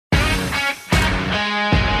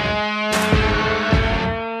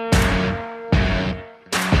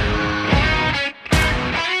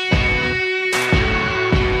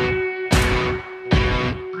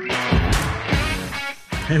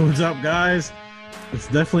up, guys? It's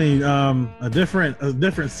definitely a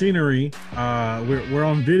different scenery. We're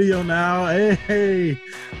on video now, hey,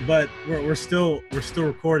 but we're still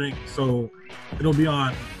recording, so it'll be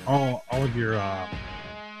on all of your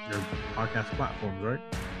podcast platforms, right?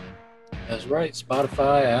 That's right.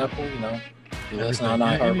 Spotify, Apple, you listen on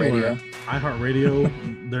iHeartRadio.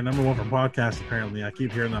 iHeartRadio, they're number one for podcasts, apparently. I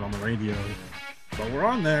keep hearing that on the radio. But we're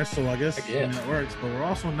on there, so I guess it works. But we're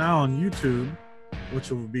also now on YouTube, which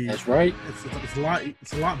will be... That's right.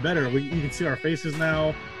 It's a lot better. You can see our faces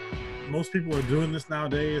now. Most people are doing this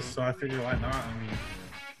nowadays, so I figure why not? I mean,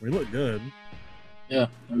 we look good. Yeah,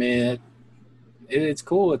 I mean, it's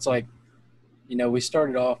cool. It's like, we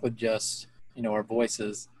started off with just, our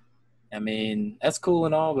voices. I mean, that's cool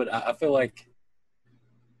and all, but I feel like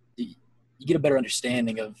you get a better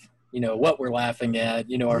understanding of, what we're laughing at,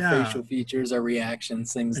 our facial features, our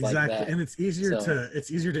reactions, things like that. Exactly, and it's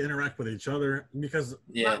easier to interact with each other because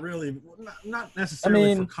not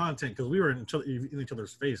necessarily for content, because we were in each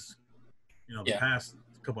other's face, the past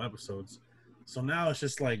couple episodes. So now it's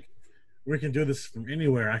just like we can do this from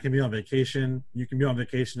anywhere. I can be on vacation, you can be on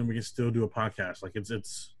vacation, and we can still do a podcast. Like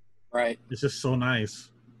it's right. It's just so nice.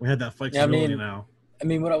 We had that flexibility now. I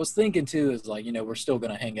mean, what I was thinking, too, is, like, we're still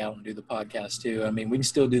going to hang out and do the podcast, too. I mean, we can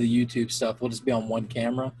still do the YouTube stuff. We'll just be on one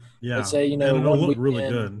camera. Yeah. Let's say, and it'll look weekend, really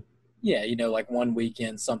good. Yeah, like one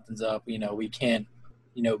weekend, something's up, we can't,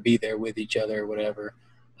 be there with each other or whatever.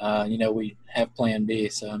 We have plan B.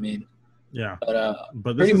 So, I mean. Yeah. But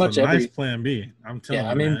this pretty is much a nice plan B. I'm telling you.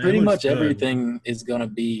 Yeah, I mean, man, pretty much everything is going to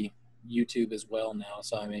be YouTube as well now.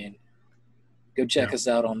 So, I mean, go check us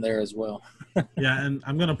out on there as well. Yeah, and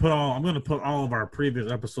I'm gonna put all of our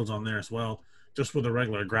previous episodes on there as well, just with a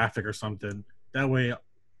regular graphic or something. That way,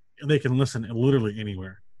 they can listen literally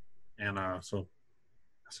anywhere, and so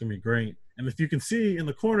that's gonna be great. And if you can see in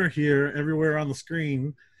the corner here, everywhere on the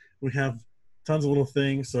screen, we have tons of little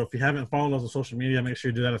things. So if you haven't followed us on social media, make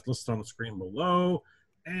sure you do that. It's listed on the screen below.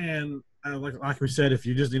 And like we said, if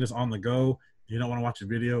you just need us on the go, you don't want to watch a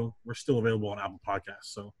video, we're still available on Apple Podcasts,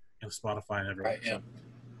 so and Spotify and everywhere. Right, yeah. So.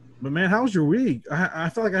 But man, how was your week? I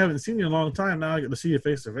feel like I haven't seen you in a long time. Now I get to see you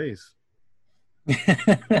face to face.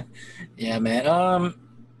 Yeah, man.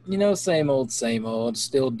 Same old.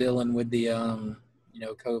 Still dealing with the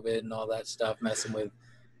COVID and all that stuff, messing with,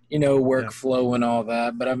 workflow and all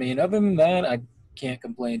that. But I mean, other than that, I can't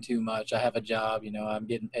complain too much. I have a job. I'm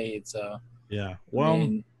getting paid. So yeah.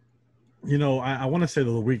 Well, I want to say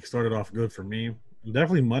that the week started off good for me.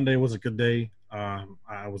 Definitely Monday was a good day.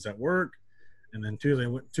 I was at work. And then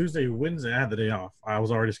Tuesday, Wednesday, I had the day off. I was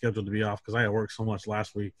already scheduled to be off because I had worked so much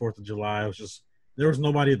last week. 4th of July, there was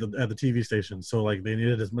nobody at the TV station, so like they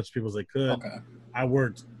needed as much people as they could. Okay. I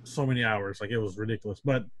worked so many hours, like it was ridiculous.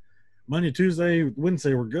 But Monday, Tuesday,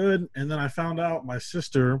 Wednesday were good, and then I found out my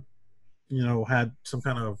sister, had some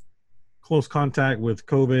kind of close contact with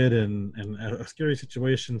COVID and a scary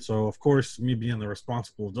situation. So of course, me being the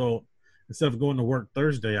responsible adult, instead of going to work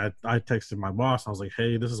Thursday, I texted my boss. I was like,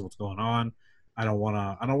 "Hey, this is what's going on. I don't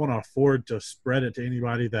want to afford to spread it to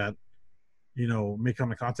anybody that, may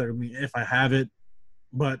come in contact with me if I have it.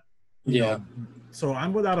 But, so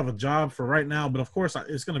I'm without of a job for right now, but of course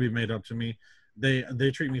it's going to be made up to me.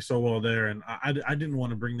 They treat me so well there. And I didn't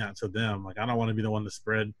want to bring that to them. Like, I don't want to be the one to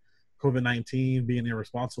spread COVID-19, being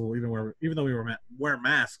irresponsible, even though we wear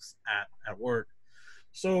masks at work.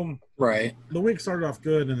 So right. The week started off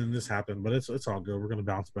good, and then this happened, but it's all good. We're going to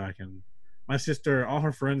bounce back. And my sister, all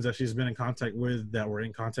her friends that she's been in contact with that were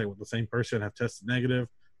in contact with the same person have tested negative.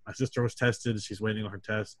 My sister was tested. She's waiting on her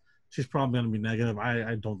test. She's probably going to be negative.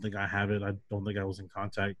 I don't think I have it. I don't think I was in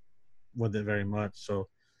contact with it very much. So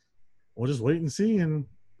we'll just wait and see. And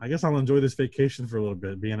I guess I'll enjoy this vacation for a little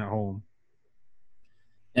bit, being at home.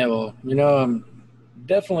 Yeah, well,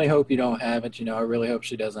 definitely hope you don't have it. I really hope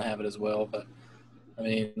she doesn't have it as well. But, I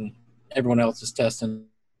mean, everyone else is testing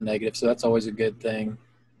negative, so that's always a good thing.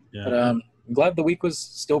 Yeah. But I'm glad the week was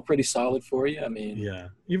still pretty solid for you. I mean, yeah,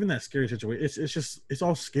 even that scary situation, it's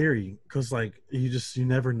all scary because like you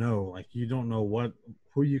never know, like you don't know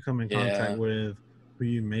who you come in contact with, who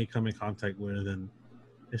you may come in contact with, and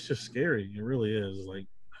it's just scary. It really is. Like,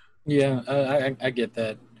 yeah, I get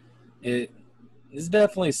that. It's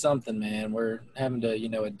definitely something, man. We're having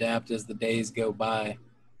to adapt as the days go by,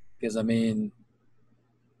 because I mean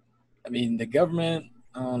the government,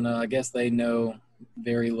 I don't know. I guess they know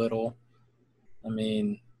very little. I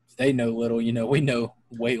mean, if they know little, we know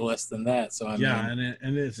way less than that. So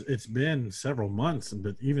and it's been several months,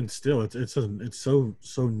 but even still, it's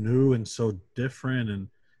so new and so different, and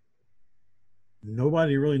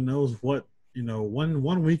nobody really knows what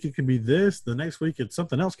one week it could be this, the next week it's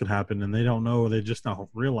something else could happen, and they don't know. They're just not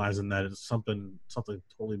realizing that it's something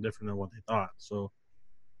totally different than what they thought. So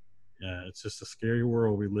yeah, it's just a scary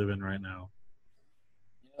world we live in right now.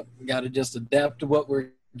 Got to just adapt to what we're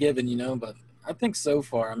given, But I think so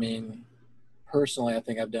far, personally, I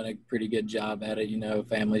think I've done a pretty good job at it.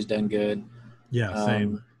 Family's done good. Yeah,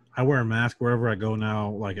 same. I wear a mask wherever I go now.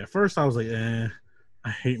 Like at first, I was like, I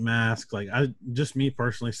hate masks. Like just me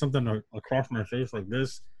personally, something across my face like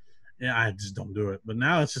this, yeah, I just don't do it. But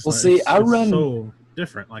now it's just it's so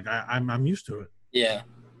different. Like I'm used to it. Yeah.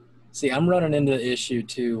 See, I'm running into the issue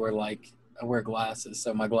too, where like I wear glasses,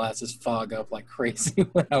 so my glasses fog up like crazy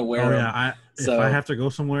when I wear them. Yeah, if I have to go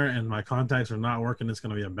somewhere and my contacts are not working, it's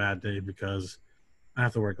going to be a bad day because I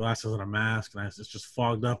have to wear glasses and a mask, and it's just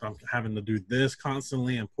fogged up. I'm having to do this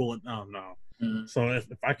constantly and pull it down. No. So if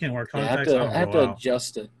I can't wear contacts, I have to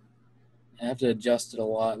adjust it. I have to adjust it a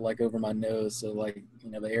lot, like over my nose, so like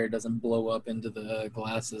the air doesn't blow up into the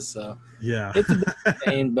glasses. So yeah, it's a bit of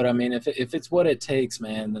pain, but if it's what it takes,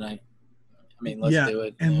 man, then let's do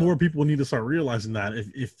it. And more people need to start realizing that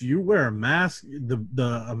if you wear a mask,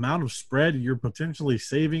 the amount of spread you're potentially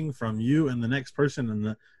saving from you and the next person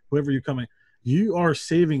and whoever you're coming, you are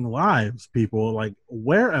saving lives, people. Like,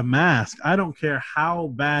 wear a mask. I don't care how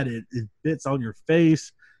bad it fits on your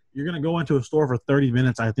face. You're going to go into a store for 30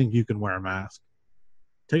 minutes. I think you can wear a mask.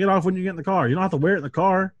 Take it off when you get in the car. You don't have to wear it in the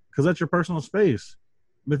car because that's your personal space.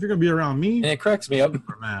 But if you're going to be around me, and it cracks me up.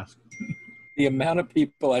 Wear a mask. The amount of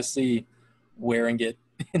people I see wearing it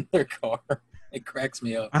in their car, it cracks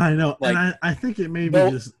me up. I know. Like, and I think it may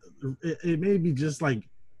be just like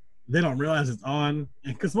they don't realize it's on,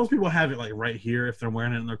 because most people have it like right here if they're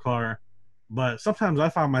wearing it in their car. But sometimes I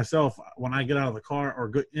find myself when I get out of the car or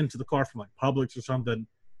go into the car from like Publix or something,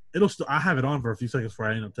 I have it on for a few seconds before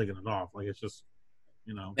I end up taking it off. Like, it's just,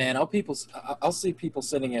 Man, I'll see people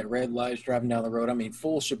sitting at red lights driving down the road.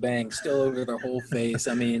 Full shebang, still over their whole face.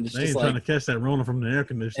 It's they just trying to catch that Rona from the air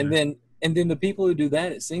conditioner. And then the people who do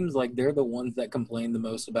that, it seems like they're the ones that complain the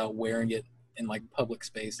most about wearing it in like public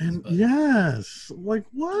spaces. And yes, like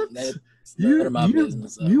what? That's none of my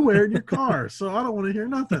business. You wear it in your car, so I don't want to hear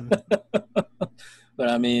nothing.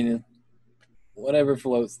 But whatever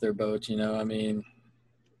floats their boat,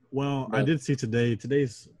 Well, I did see today.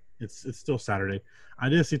 It's still Saturday. I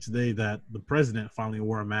did see today that the president finally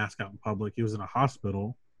wore a mask out in public. He was in a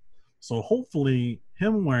hospital, so hopefully,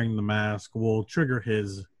 him wearing the mask will trigger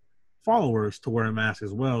his followers to wear a mask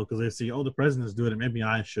as well, because they see, the president's doing it, maybe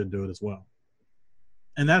I should do it as well.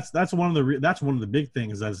 And that's one of the big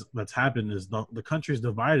things that's happened is the country's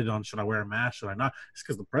divided on, should I wear a mask, should I not? It's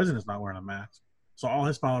because the president's not wearing a mask, so all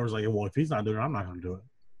his followers are like, well, if he's not doing it, I'm not going to do it,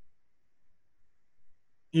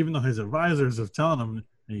 even though his advisors are telling him,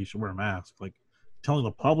 hey, you should wear a mask, like telling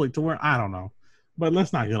the public to wear. I don't know, but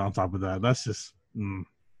let's not get on top of that. That's just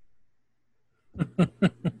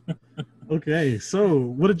Okay, so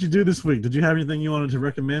what did you do this week? Did you have anything you wanted to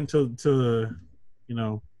recommend to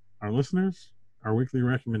our listeners? Our weekly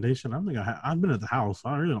recommendation? I think I've been at the house.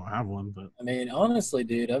 I really don't have one, but honestly,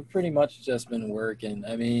 dude, I've pretty much just been working.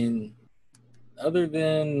 Other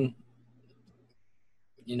than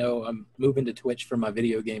I'm moving to Twitch for my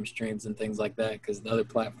video game streams and things like that because the other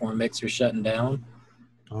platform Mixer's shutting down.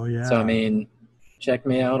 Oh yeah. So check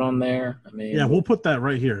me out on there. Yeah, we'll put that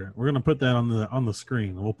right here. We're gonna put that on the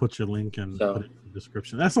screen. We'll put your link and put it in the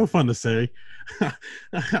description. That's so fun to say.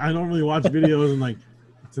 I don't really watch videos and like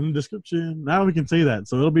it's in the description. Now we can say that,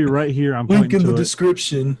 so it'll be right here. I'm link in the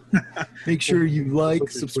description. Make sure you like,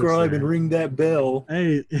 subscribe, and ring that bell.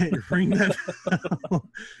 Hey, ring that bell.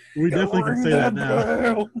 We definitely can say that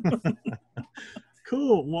now.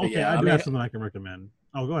 Cool. Well, okay, I do have something I can recommend.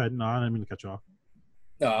 Oh, go ahead. No, I didn't mean to cut you off.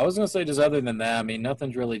 No, I was going to say just other than that,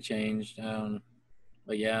 nothing's really changed.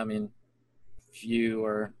 But yeah, if you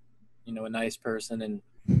are, a nice person and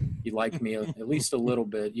you like me at least a little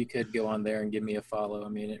bit, you could go on there and give me a follow.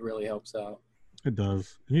 It really helps out. It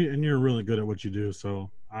does. And you're really good at what you do.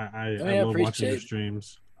 So I love watching your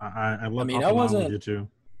streams. I love talking along with you too.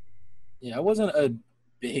 Yeah, I wasn't a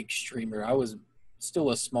big streamer. I was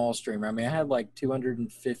still a small streamer. I had like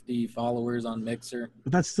 250 followers on Mixer.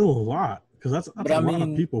 But that's still a lot. Because that's a lot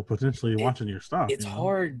of people potentially watching your stuff. It's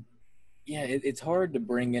hard. Yeah, it's hard to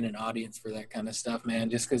bring in an audience for that kind of stuff,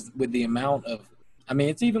 man. Just because with the amount of,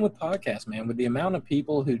 it's even with podcasts, man. With the amount of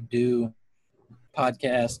people who do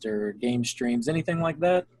podcast or game streams, anything like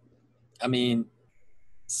that,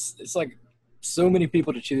 it's like so many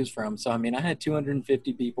people to choose from. So, I had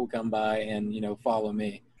 250 people come by and, follow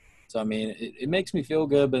me. So, it makes me feel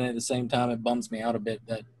good, but at the same time, it bums me out a bit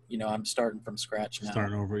that, I'm starting from scratch now.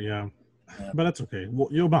 Starting over, yeah. But that's okay. Well,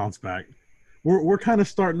 you'll bounce back. we're kind of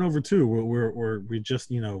starting over too. We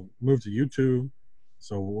just moved to YouTube,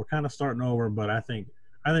 so we're kind of starting over. But I think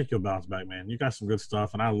you'll bounce back, man. You got some good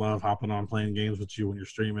stuff, and I love hopping on playing games with you when you're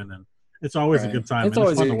streaming, and it's always a Right. good time, It's and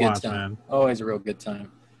it's always fun a to good watch, time. man. Always a real good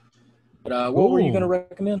time. But what were you going to Cool.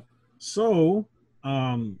 recommend? So,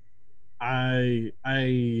 um, I'm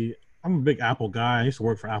a big Apple guy. I used to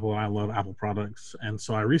work for Apple, and I love Apple products. And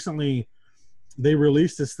so I recently they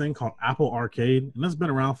released this thing called Apple Arcade, and it's been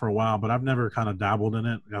around for a while, but I've never kind of dabbled in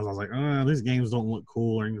it because I was like, these games don't look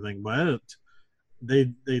cool or anything. But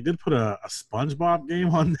they did put a SpongeBob game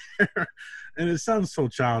on there, and it sounds so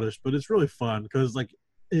childish, but it's really fun because like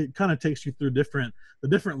it kind of takes you through the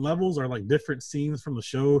different levels are like different scenes from the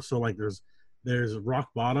show. So like there's Rock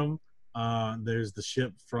Bottom, there's the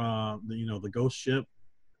ship from the ghost ship,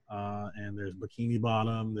 and there's Bikini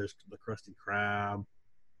Bottom, there's the Krusty Krab.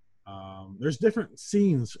 There's different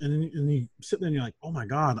scenes, and you sit there and you're like, oh my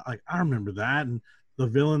god, I remember that. And the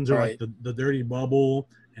villains are like Right. the Dirty Bubble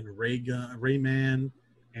and Rayman,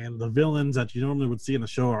 and the villains that you normally would see in the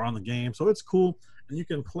show are on the game. So it's cool, and you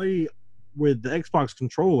can play with the Xbox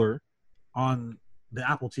controller on the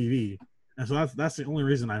Apple TV. And so that's the only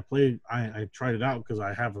reason I played. I tried it out because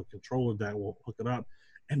I have a controller that will hook it up.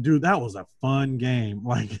 And dude, that was a fun game.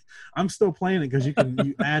 Like I'm still playing it because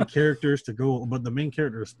you add characters to go, but the main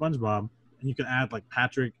character is SpongeBob, and you can add like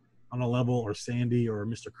Patrick on a level or Sandy or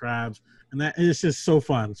Mr. Krabs, and that it's just so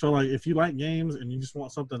fun. So like if you like games and you just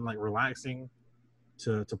want something like relaxing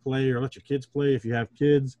to play or let your kids play, if you have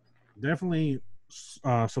kids, definitely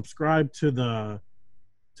subscribe to the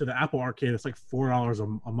Apple Arcade. It's like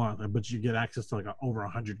 $4 a month, but you get access to like over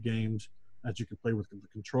 100 games that you can play with the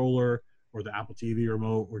controller or the Apple TV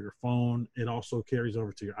remote or your phone. It also carries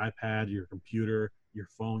over to your iPad, your computer, your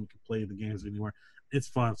phone. You can play the games anywhere. It's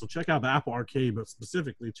fun. So check out the Apple Arcade, but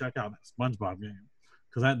specifically check out that SpongeBob game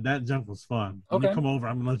because that junk was fun. When you Okay. come over,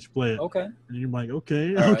 I'm gonna let you play it, Okay. and you're like,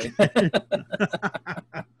 okay, All right. okay.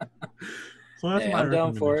 So that's Hey, my I'm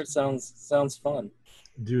down for recommendation. it. Sounds fun.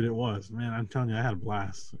 Dude, it was, man. I'm telling you, I had a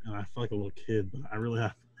blast, and I feel like a little kid, but I really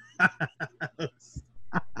have.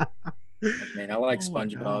 Man, I like Oh my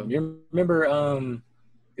SpongeBob. god. You remember it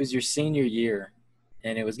was your senior year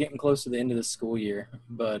and it was getting close to the end of the school year,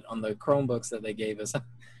 but on the Chromebooks that they gave us,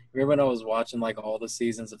 remember when I was watching like all the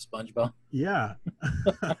seasons of SpongeBob? Yeah,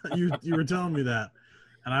 you were telling me that,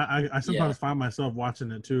 and I Yeah. sometimes find myself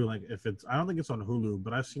watching it too. Like if it's I don't think it's on Hulu,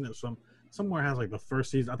 but I've seen it somewhere has like the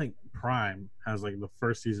first season. I think Prime has like the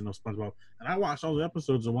first season of SpongeBob, and I watched all the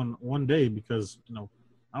episodes in one day because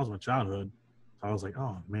that was my childhood. So I was like,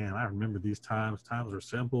 oh man, I remember these times. Times were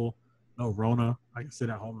simple. No Rona. I can sit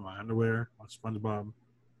at home in my underwear, watch SpongeBob.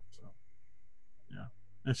 So yeah,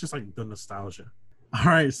 it's just like the nostalgia. All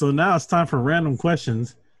right, so now it's time for random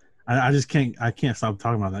questions. I just can't stop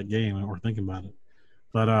talking about that game or thinking about it.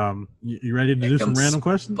 But you ready to Here do some comes random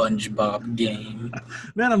questions? SpongeBob game.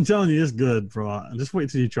 Man, I'm telling you, it's good, bro. Just wait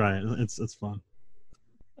till you try it. It's fun.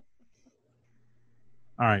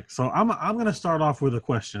 All right, so I'm gonna start off with a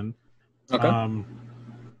question. Okay. Um,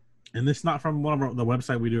 and it's not from one of the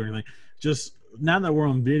website we do or anything. Just now that we're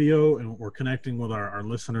on video and we're connecting with our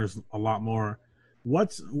listeners a lot more,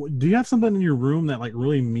 do you have something in your room that like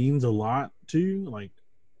really means a lot to you? Like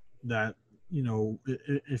that,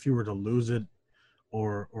 if you were to lose it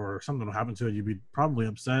or something will happen to it, you'd be probably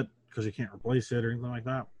upset because you can't replace it or anything like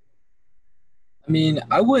that. I mean,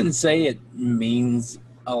 I wouldn't say it means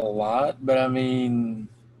a lot, but I mean,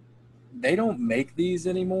 they don't make these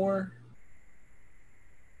anymore.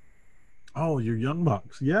 Oh, your Young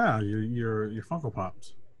Bucks, yeah, your Funko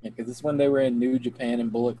Pops, Because it's when they were in New Japan and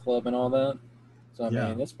Bullet Club and all that. So I yeah,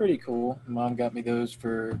 mean, that's pretty cool. Mom got me those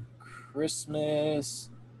for Christmas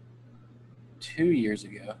 2 years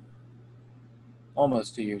ago,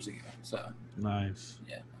 almost 2 years ago. So nice,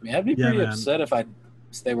 yeah, I mean, I'd be yeah, pretty man. upset if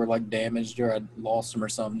they were like damaged or I'd lost them or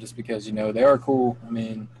something, just because they are cool. I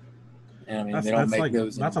mean, and I mean they don't That's make like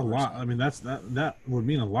those that's a anymore. lot. So I mean, that would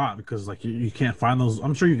mean a lot because like you can't find those.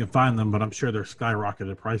 I'm sure you can find them, but I'm sure they're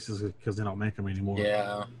skyrocketed prices because they don't make them anymore.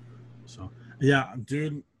 yeah, So yeah,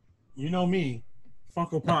 dude, you know me,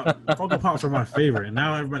 Funko Pops are my favorite, and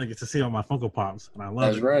now everybody gets to see all my Funko Pops, and I love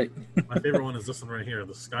that's it. right. My favorite one is this one right here,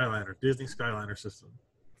 the Skyliner, Disney Skyliner system.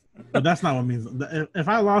 But that's not what means. If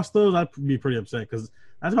I lost those, I'd be pretty upset because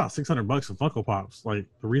that's about $600 in Funko Pops. Like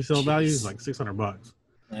the resale value is Jeez, like $600.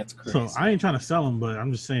 that's So crazy. I ain't trying to sell them, but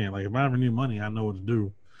I'm just saying, like if I ever need money, I know what to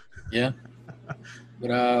do. Yeah,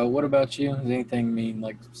 but what about you? Does anything mean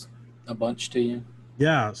like a bunch to you?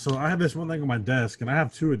 Yeah, so I have this one thing on my desk, and I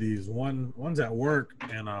have two of these. One's at work,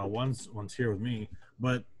 and one's here with me.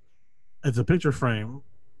 But it's a picture frame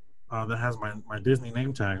that has my Disney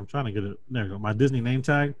name tag. I'm trying to get it. There you go. My Disney name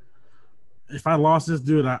tag. If I lost this,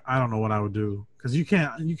 dude, I don't know what I would do, because you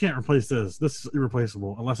can't replace this. This is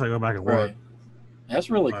irreplaceable unless I go back and work. Right. That's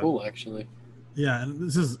really But cool, actually. yeah, and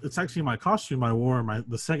it's actually my costume I wore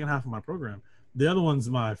the second half of my program. The other one's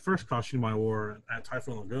my first costume I wore at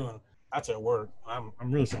Typhoon Lagoon. That's at work. I'm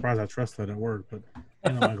really surprised I trust that at work, but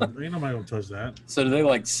ain't nobody gonna touch that. So do they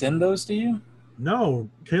like send those to you? No,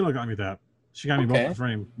 Kayla got me that. She got me both Okay. the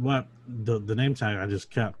frame. But the name tag I just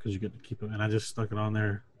kept because you get to keep it, and I just stuck it on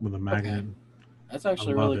there with a magnet. Okay. That's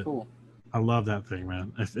actually love really it. cool. I love that thing,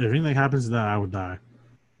 man. If anything happens to that, I would die.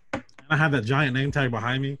 And I have that giant name tag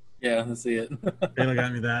behind me. Yeah, I see it. Kayla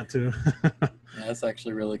got me that too. Yeah, that's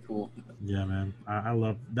actually really cool. Yeah, man. I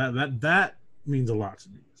love that. That means a lot to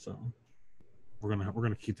me. So we're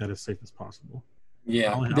gonna keep that as safe as possible.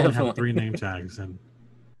 Yeah, I only definitely. have 3 name tags, and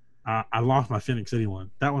I lost my Phoenix City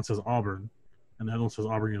one. That one says Auburn, and the other one says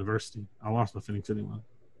Auburn University. I lost my Phoenix City one.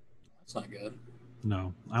 That's not good.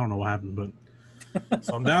 No, I don't know what happened, but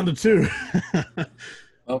so I'm down to 2.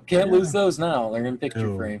 Well, can't Yeah. lose those now. They're in picture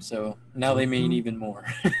No. frame, so now they mean even more.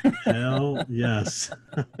 Hell yes.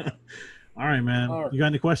 All right, man. All right. You got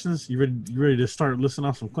any questions? You ready to start listing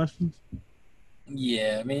off some questions?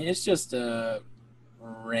 Yeah, I mean, it's just a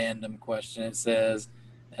random question. It says,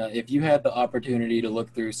 if you had the opportunity to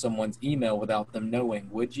look through someone's email without them knowing,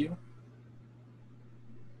 would you?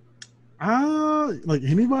 Like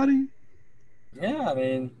anybody? Yeah, I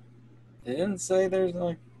mean, it didn't say there's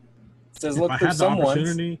like, it says If look I through had the someone's.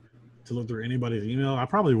 opportunity to look through anybody's email, I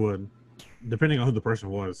probably would, depending on who the person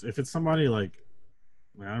was. If it's somebody like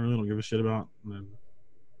I really don't give a shit about, then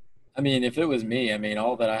I mean, if it was me, I mean,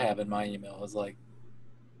 all that I have in my email is like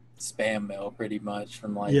spam mail pretty much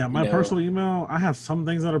from like, yeah, my you know, personal email, I have some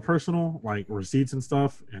things that are personal, like receipts and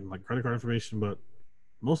stuff, and like credit card information, but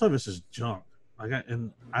most of it's just junk.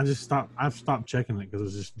 I've stopped checking it because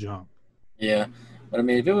it's just junk. yeah. But I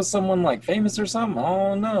mean, if it was someone like famous or something, I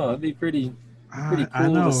don't know. It'd be pretty I cool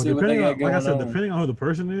know, to see what they depending got on, going like I said, on. depending on who the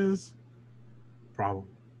person is, probably.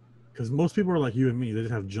 Because most people are like you and me, they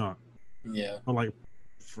just have junk. Yeah, But like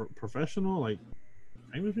professional, like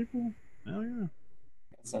famous people, hell yeah.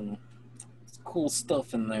 some cool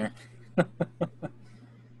stuff in there.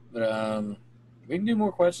 But we can do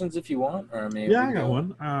more questions if you want, or maybe Yeah, I got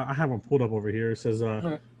one. I have one pulled up over here. It says,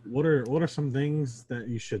 Okay. what are some things that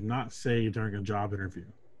you should not say during a job interview?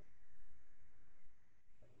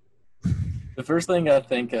 The first thing I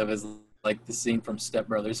think of is like the scene from Step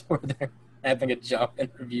Brothers where they're having a job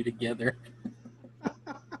interview together.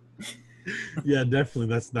 Yeah, definitely.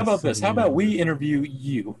 That's How about this? How something about we interview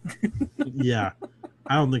you? Yeah,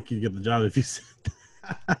 I don't think you'd get the job if you said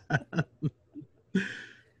that.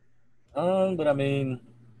 But I mean,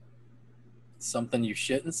 something you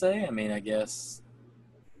shouldn't say. I mean, I guess.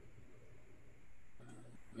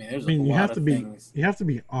 I mean, there's I mean, a lot of things. you have to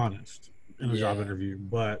be honest in a job Yeah. interview,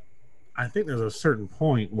 but I think there's a certain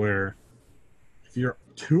point where if you're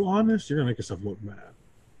too honest, you're gonna make yourself look bad.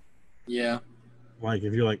 Yeah. Like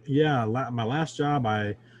if you're like, yeah, my last job,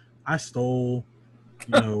 I stole,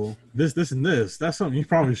 this and this. That's something you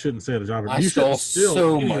probably shouldn't say at a job. I You stole shouldn't steal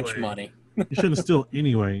so anyway. much money. You shouldn't steal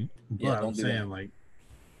anyway. But Yeah, I'm don't do saying that. like,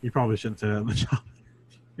 you probably shouldn't say that in the job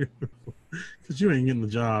because you ain't getting the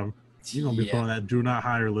job. You're gonna be put on that do not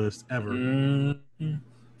hire list ever. Mm-hmm.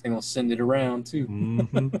 They're gonna send it around too.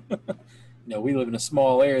 Mm-hmm. We live in a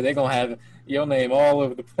small area. They're gonna have your name all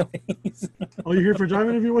over the place. Oh, you're here for a job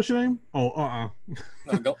interview? What's your name? Oh,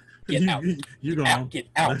 No, go get out. You Get gone. out. Get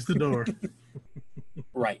out. That's the door.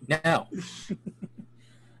 Right now.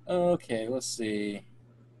 Okay, let's see.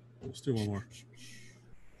 Let's do one more.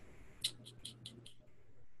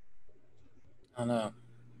 I don't know.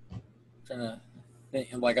 I'm trying to think.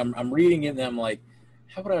 Like I'm reading it and I'm like,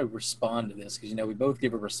 how would I respond to this? Because we both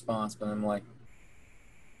give a response, but I'm like,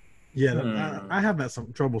 Yeah, I have that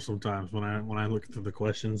some trouble sometimes when I look through the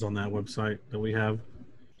questions on that website that we have.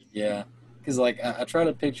 yeah. Because like I try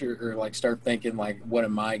to picture or like start thinking like, what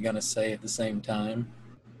am I gonna say at the same time?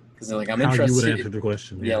 Because like I'm How interested. you would answer the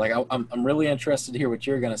question? Yeah, like I'm really interested to hear what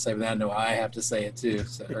you're gonna say, but I know I have to say it too.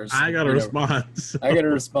 So, I got to respond. So. I got to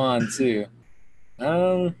respond too.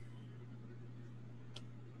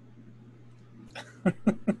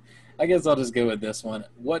 I guess I'll just go with this one.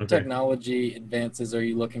 What Okay. technology advances are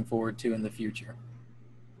you looking forward to in the future?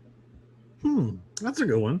 That's a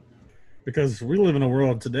good one, because we live in a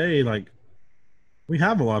world today like we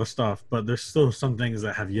have a lot of stuff, but there's still some things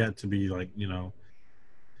that have yet to be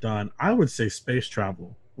done. I would say space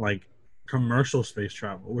travel, like commercial space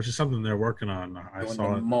travel, which is something they're working on. I Going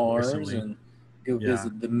saw to it Mars recently. and Go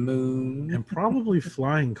visit the moon. And probably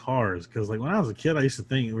flying cars, because like when I was a kid, I used to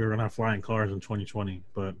think we were gonna have flying cars in 2020,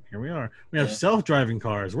 but here we are. We have self-driving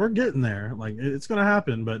cars. We're getting there. Like it's gonna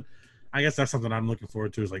happen, but I guess that's something I'm looking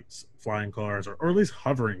forward to is like flying cars or at least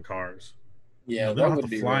hovering cars. Yeah, they don't have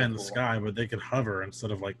to fly really in the sky, but they could hover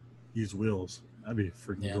instead of like use wheels. That'd be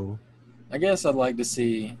freaking cool. I guess I'd like to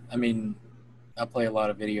see. I mean, I play a lot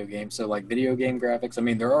of video games, so like video game graphics. I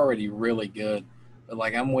mean, they're already really good, but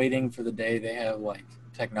like I'm waiting for the day they have like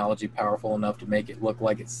technology powerful enough to make it look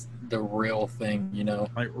like it's the real thing, you know,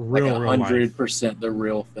 like 100% the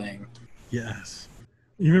real thing. Yes.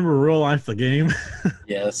 You remember Real Life the game?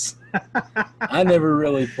 Yes. I never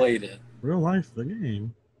really played it. Real Life the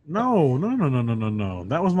game? No.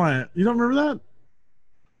 That was my. You don't remember that?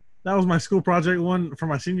 That was my school project. One of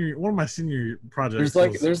my senior projects.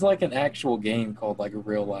 There's like an actual game called like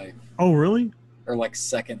Real Life. Oh really? Or like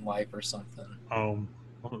Second Life or something. I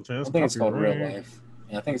think it's called Real Life.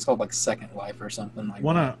 Yeah, I think it's called like Second Life or something like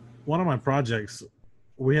that. One of my projects,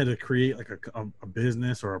 we had to create like a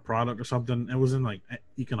business or a product or something. It was in like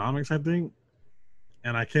economics, I think.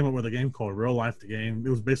 And I came up with a game called Real Life the game. It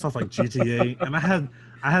was based off like GTA, and I had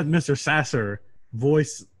Mr. Sasser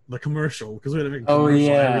voice the commercial because we had to make a commercial.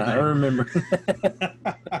 Oh yeah, I remember.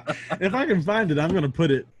 If I can find it, I'm gonna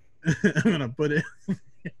put it.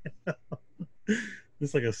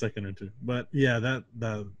 It's like a second or two, but yeah,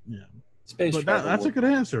 Space travel. That's a good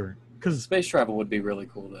answer because space travel would be really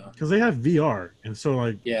cool though. Because they have VR, and so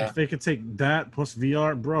like if they could take that plus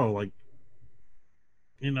VR, bro, like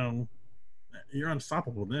you know, you're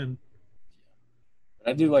unstoppable then.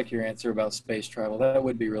 I do like your answer about space travel. That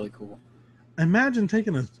would be really cool. Imagine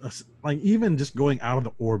taking a like even just going out of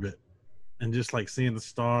the orbit and just like seeing the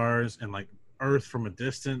stars and like Earth from a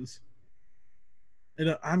distance.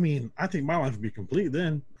 I mean, I think my life would be complete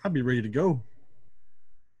then. I'd be ready to go.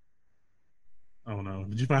 Oh no!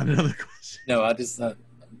 Did you find another question? No, I just I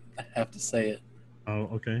have to say it. Oh,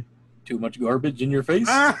 okay. Too much garbage in your face.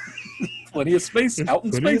 Plenty of space out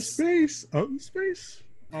in space. Out in space.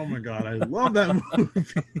 Oh my god, I love that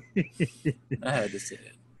movie. I had to say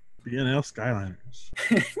it. B&L Skyliners.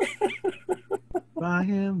 By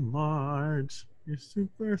and large, your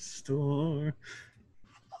superstore.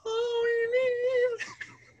 All you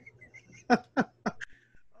need.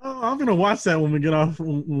 Oh, I'm gonna watch that when we get off.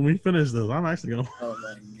 When we finish this, I'm actually gonna. Oh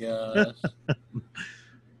my gosh.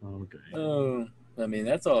 Okay. Oh, I mean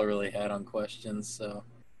that's all I really had on questions. So,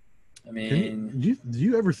 I mean, do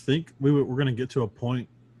you ever think we're gonna get to a point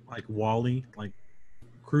like WALL-E, like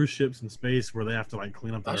cruise ships in space where they have to like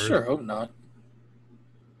clean up the Earth? Sure hope not.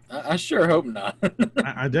 I sure hope not.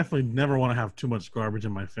 I definitely never want to have too much garbage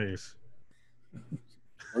in my face.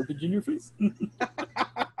 Garbage in your face?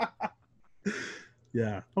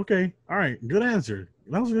 Yeah. Okay. All right. Good answer.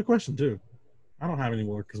 That was a good question too. I don't have any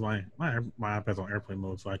more because my iPad's on airplane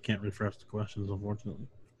mode, so I can't refresh the questions, unfortunately.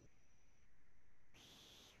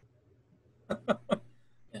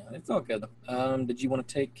 Yeah, it's all good. Did you want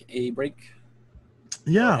to take a break?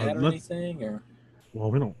 Yeah. Or anything? Or?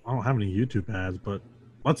 Well, I don't have any YouTube ads, but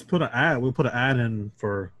let's put an ad. We'll put an ad in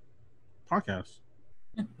for podcasts.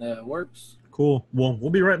 Yeah, that works. Cool. Well,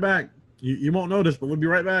 we'll be right back. You won't notice, but we'll be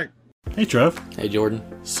right back. Hey, Trev. Hey, Jordan.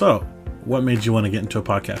 So, what made you want to get into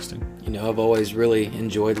podcasting? You know, I've always really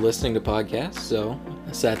enjoyed listening to podcasts, so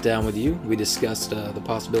I sat down with you. We discussed the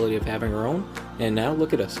possibility of having our own, and now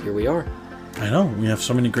look at us. Here we are. I know. We have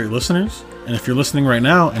so many great listeners, and if you're listening right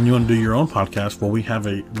now and you want to do your own podcast, well, we have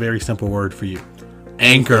a very simple word for you.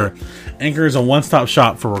 Anchor. Anchor is a one-stop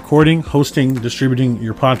shop for recording, hosting, distributing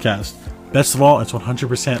your podcast. Best of all, it's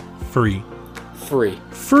 100% free. Free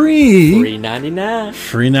 $99.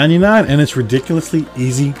 Free $99, and it's ridiculously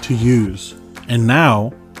easy to use. And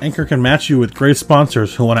now, Anchor can match you with great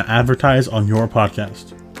sponsors who want to advertise on your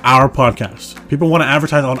podcast. Our podcast. People want to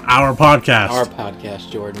advertise on our podcast. Our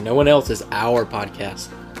podcast, Jordan. No one else is our podcast.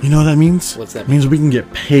 You know what that means? What's that mean? It means we can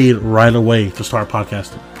get paid right away to start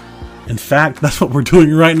podcasting. In fact, that's what we're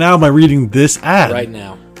doing right now by reading this ad. Right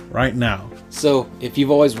now. So, if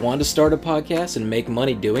you've always wanted to start a podcast and make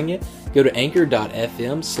money doing it, go to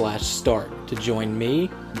anchor.fm/start to join me,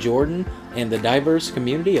 Jordan, and the diverse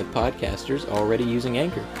community of podcasters already using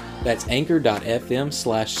Anchor. That's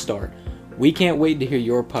anchor.fm/start. We can't wait to hear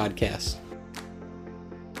your podcast.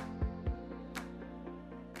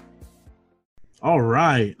 All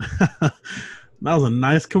right. That was a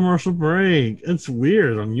nice commercial break. It's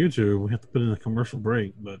weird on YouTube. We have to put in a commercial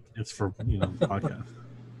break, but it's for, the podcast.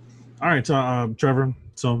 All right, so, Trevor,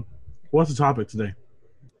 so what's the topic today?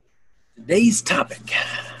 Today's topic.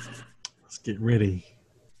 Let's get ready.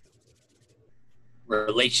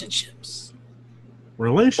 Relationships. Dun,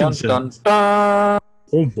 dun, relationships. dun.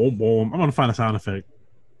 Boom, boom, boom. I'm gonna find a sound effect.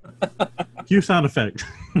 Cue sound effect.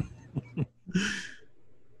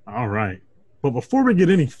 All right. But before we get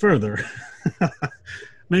any further,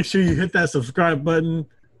 make sure you hit that subscribe button,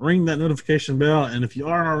 ring that notification bell, and if you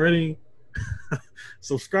aren't already,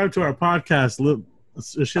 subscribe to our podcast.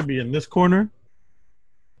 It should be in this corner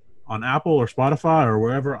on Apple or Spotify or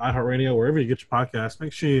wherever, iHeartRadio, wherever you get your podcast.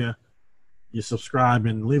 Make sure you subscribe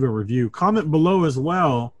and leave a review. Comment below as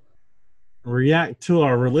well. React to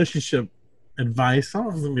our relationship advice. I don't know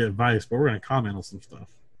if it's going to be advice, but we're going to comment on some stuff.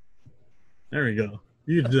 There we go.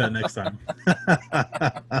 You can do that next time.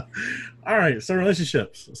 All right. So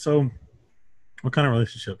relationships. So what kind of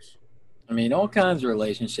relationships? I mean, all kinds of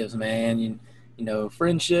relationships, man. You know,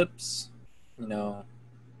 friendships, you know,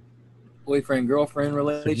 boyfriend, girlfriend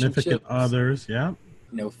relationships. Significant others, yeah.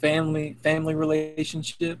 You know, family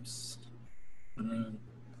relationships. I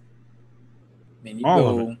mean, you all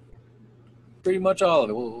go of it. pretty much all of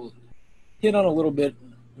it. We'll hit on a little bit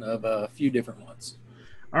of a few different ones.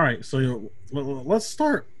 All right, so let's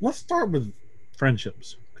start with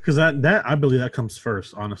friendships, because that I believe that comes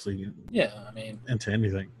first, honestly. Yeah, I mean, into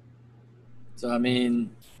anything. So I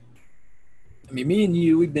mean, me and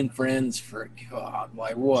you, we've been friends for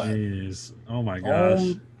like what? Jeez, oh my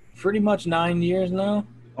gosh, pretty much 9 years now.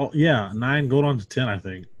 Oh yeah, 9 going on to 10, I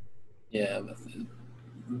think. Yeah,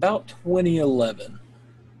 about 2011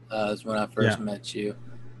 is when I first met you.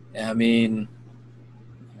 And I mean,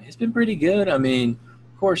 it's been pretty good. I mean,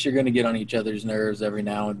 of course, you're going to get on each other's nerves every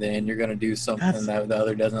now and then. You're going to do something that the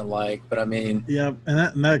other doesn't like. But I mean, yeah,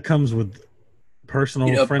 and that comes with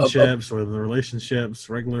personal friendships, with the relationships,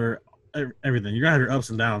 regular everything. You're gonna have your ups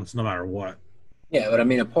and downs no matter what. Yeah, but I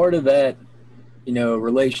mean, a part of that, you know,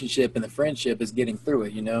 relationship and the friendship is getting through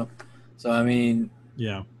it. You know, so I mean.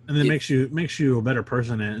 Yeah, and then makes you a better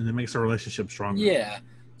person, and it makes a relationship stronger. Yeah,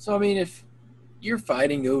 so I mean, if you're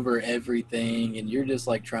fighting over everything and you're just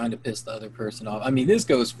like trying to piss the other person off, I mean, this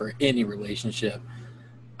goes for any relationship.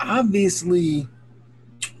 Obviously,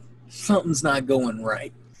 something's not going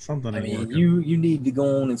right. Something. I mean, you need to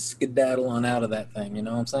go on and skedaddle on out of that thing. You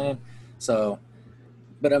know what I'm saying? So,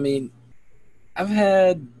 but I mean, I've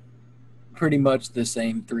had pretty much the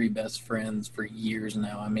same 3 best friends for years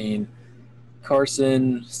now. I mean,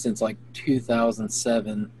 Carson since like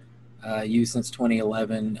 2007, you since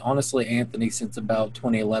 2011. Honestly, Anthony since about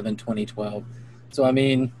 2011, 2012. So, I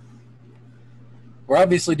mean, we're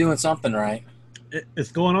obviously doing something right.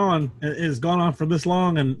 It's going on. It's gone on for this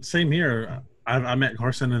long, and same here. I met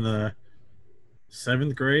Carson in the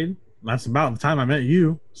 7th grade. That's about the time I met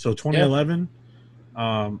you. So 2011,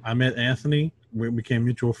 I met Anthony. We became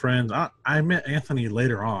mutual friends. I met Anthony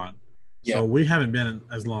later on. So we haven't been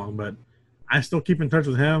as long, but I still keep in touch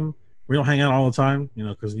with him. We don't hang out all the time, you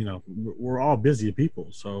know, because, you know, we're all busy people.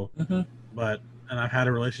 So, and I've had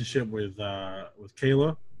a relationship with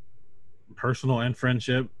Kayla, personal and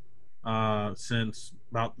friendship, since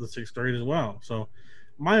about the 6th grade as well. So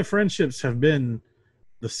my friendships have been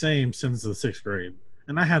the same since the 6th grade.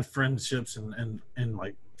 And I had friendships in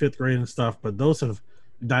like 5th grade and stuff, but those have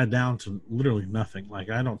died down to literally nothing. Like,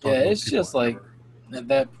 I don't talk to it's just like at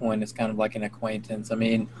that point it's kind of like an acquaintance. I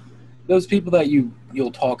mean, those people that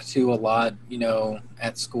you'll talk to a lot, you know,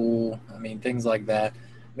 at school, I mean, things like that.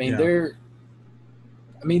 I mean,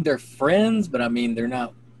 they're friends, but I mean,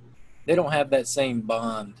 they don't have that same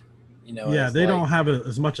bond, you know. Yeah, they don't have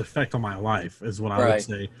as much effect on my life is what I would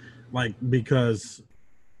say. Like, because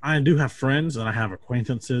I do have friends and I have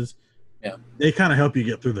acquaintances. Yeah. They kind of help you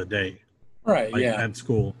get through the day. Right, like, at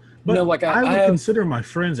school. But like I would consider my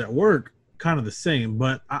friends at work kind of the same,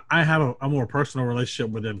 but I have a more personal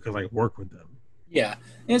relationship with them because I work with them. Yeah,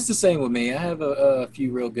 it's the same with me. I have a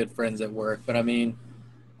few real good friends at work, but I mean,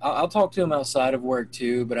 I'll talk to them outside of work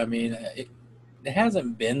too, but I mean, it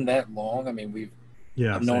hasn't been that long. I mean,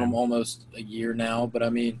 I've known them almost a year now, but I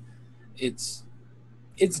mean, it's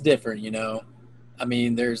different, you know. I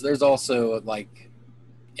mean, there's also like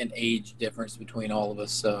an age difference between all of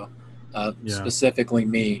us, so specifically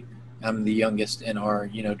me. I'm the youngest in our,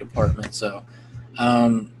 you know, department. So,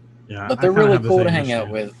 but they're really cool to hang out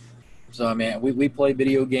with. So, I mean, we play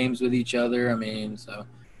video games with each other. I mean, so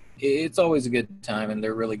it's always a good time, and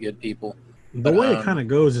they're really good people. The way it kind of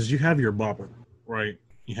goes is you have your bubble, right?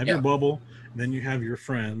 You have your bubble, then you have your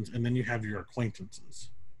friends, and then you have your acquaintances.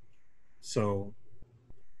 So,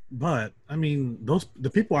 but I mean, the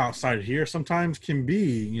people outside here sometimes can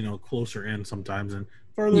be, you know, closer in sometimes and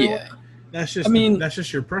further. Yeah. That's just that's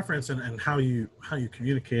just your preference and how you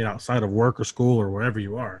communicate outside of work or school or wherever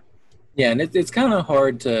you are. Yeah, and it's kind of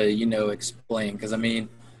hard to, you know, explain because I mean,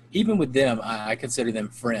 even with them, I consider them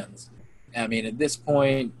friends. I mean, at this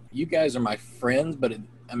point, you guys are my friends, but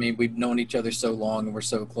I mean, we've known each other so long and we're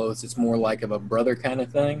so close. It's more like of a brother kind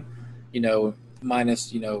of thing, you know,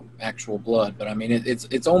 minus actual blood. But I mean,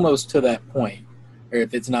 it's almost to that point, or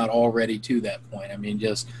if it's not already to that point. I mean,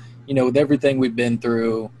 just with everything we've been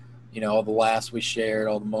through, all the laughs we shared,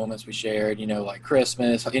 all the moments we shared, like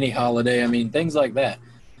Christmas, any holiday. I mean, things like that.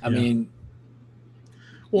 I Yeah. mean,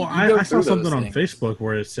 Well, you go I saw through those something on things. Facebook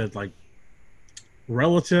where it said like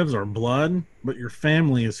relatives are blood, but your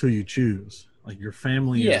family is who you choose. Like your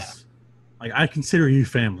family Yeah, is like I consider you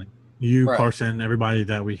family. You, right. Carson, everybody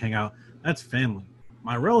that we hang out, that's family.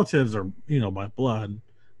 My relatives are, by blood,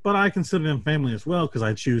 but I consider them family as well because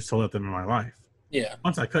I choose to let them in my life. Yeah.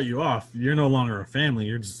 Once I cut you off, you're no longer a family.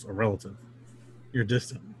 You're just a relative. You're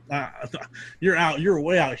distant. You're out. You're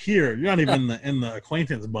way out here. You're not even in the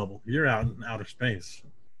acquaintance bubble. You're out in outer space.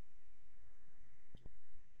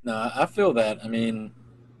 No, I feel that. I mean,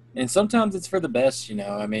 and sometimes it's for the best,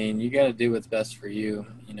 I mean, you got to do what's best for you,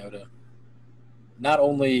 to not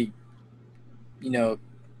only, you know,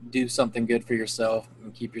 do something good for yourself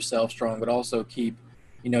and keep yourself strong, but also keep,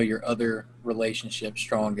 your other relationships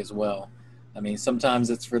strong as well. I mean, sometimes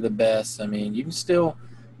it's for the best. I mean, you can still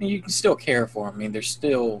care for them. I mean, they're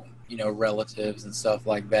still, relatives and stuff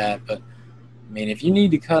like that. But I mean, if you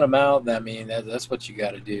need to cut them out, I mean, that's what you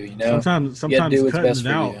got to do. Sometimes, You got to sometimes do what's cutting best it for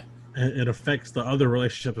you. out it affects the other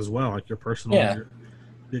relationship as well, like your personal, Yeah,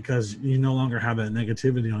 because you no longer have that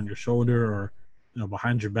negativity on your shoulder or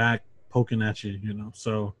behind your back poking at you.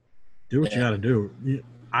 So do what you yeah, got to do.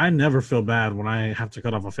 I never feel bad when I have to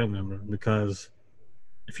cut off a family member because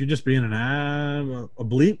if you're just being a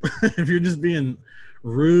bleep, if you're just being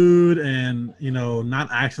rude and not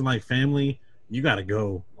acting like family, you got to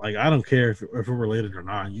go. Like I don't care if we're related or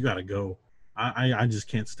not, you got to go. I just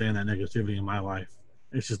can't stand that negativity in my life.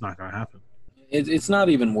 It's just not gonna happen. it's not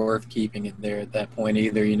even worth keeping it there at that point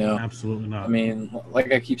either. Absolutely I not. mean,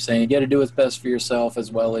 like I keep saying, you got to do what's best for yourself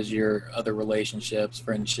as well as your other relationships,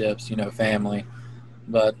 friendships, family.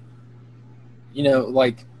 But,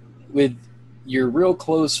 like with your real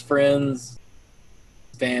close friends,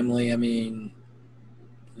 family, I mean,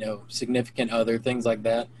 significant other, things like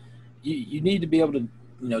that, you need to be able to,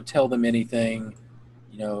 tell them anything,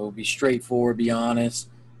 be straightforward, be honest.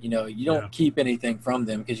 You Yeah, don't keep anything from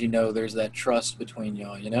them because there's that trust between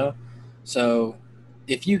y'all. So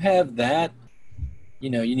if you have that, you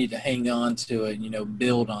need to hang on to it,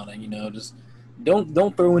 build on it, just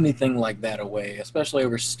don't throw anything like that away, especially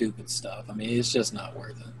over stupid stuff. I mean, it's just not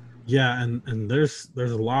worth it. yeah, and there's a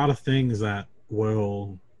lot of things that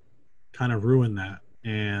will kind of ruin that,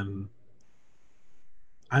 and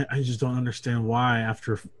I just don't understand why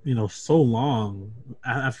after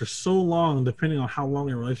after so long, depending on how long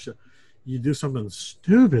your relationship, you do something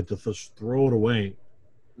stupid to just throw it away.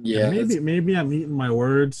 And Yeah, maybe I'm eating my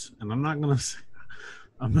words, and I'm not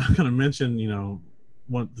gonna mention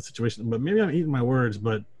what the situation, but maybe I'm eating my words.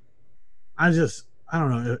 But I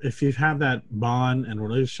don't know if you have that bond and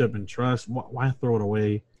relationship and trust, why throw it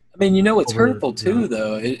away I mean, it's over hurtful too,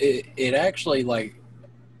 though. It actually like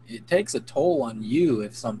it takes a toll on you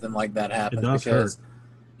if something like that it happens does hurt. because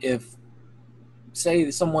if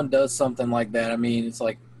say someone does something like that, I mean, it's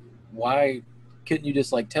like why couldn't you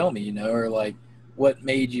just like tell me, or like what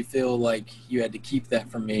made you feel like you had to keep that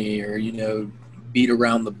from me or beat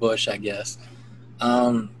around the bush, I guess.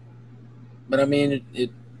 Um, but I mean,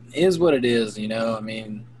 it is what it is, I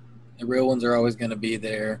mean, the real ones are always going to be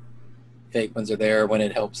there. Fake ones are there when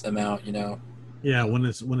it helps them out, Yeah, when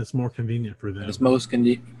it's more convenient for when it's them.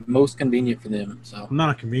 most convenient for them. So I'm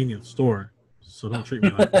not a convenience store, so don't treat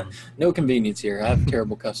me like one. no convenience here. I have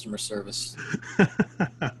terrible customer service.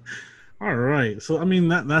 All right, so I mean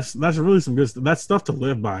that's really some good stuff. That's stuff to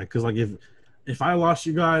live by because like if I lost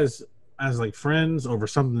you guys as like friends over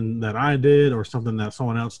something that I did or something that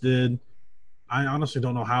someone else did, I honestly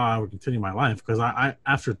don't know how I would continue my life because I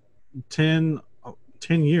after 10,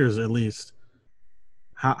 10 years at least,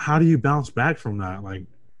 how do you bounce back from that? Like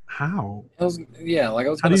how? Yeah, like I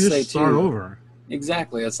was How gonna do you say just start too. over?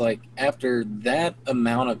 Exactly. It's like after that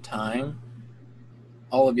amount of time,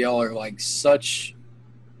 all of y'all are like such.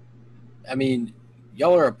 I mean,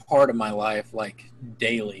 y'all are a part of my life like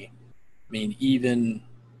daily. I mean, even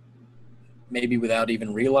maybe without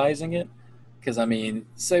even realizing it. Because I mean,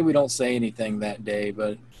 say we don't say anything that day,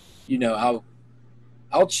 but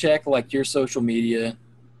I'll check like your social media.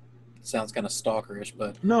 It sounds kind of stalkerish,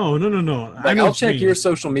 but No, no, no, no. I like know I'll what you check mean. your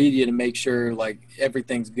social media to make sure like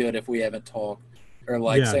everything's good if we haven't talked, or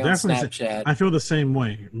like Yeah, say on definitely. Snapchat. I feel the same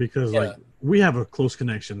way because like Yeah, we have a close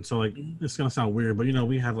connection. So like mhm, it's gonna sound weird, but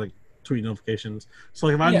we have like tweet notifications. So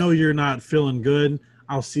like if I yeah, know you're not feeling good,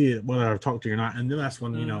 I'll see it whether I've talked to you or not, and then that's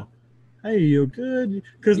when Mm, hey, you good?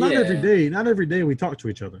 Because not yeah, every day we talk to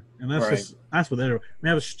each other, and right. that's what everyone. We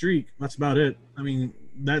have a streak. That's about it. I mean,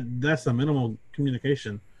 that's a minimal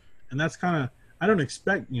communication, and that's kind of I don't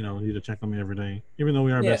expect you to check on me every day, even though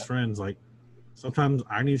we are best Yeah. friends. Like sometimes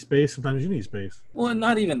I need space, sometimes you need space. Well, and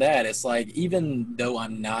not even that. It's like even though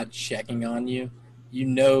I'm not checking on you, you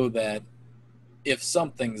know that if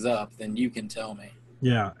something's up, then you can tell me.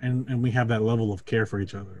 Yeah, and we have that level of care for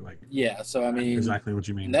each other. Like Yeah. So I mean, exactly what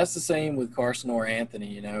you and mean. that's the same with Carson or Anthony.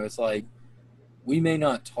 You know, it's like we may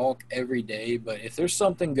not talk every day, but if there's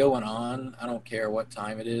something going on, I don't care what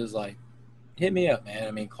time it is. Like, hit me up, man.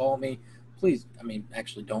 I mean, call me. Please, I mean,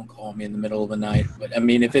 actually, don't call me in the middle of the night. But I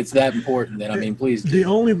mean, if it's that important, then I It, mean, please the do.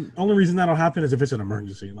 only reason that'll happen is if it's an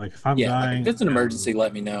emergency. Like if I'm Yeah, like if dying it's an and emergency,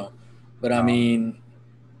 let me know. But I uh, mean,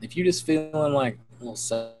 if you just feeling like a little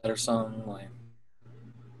sad or something, like,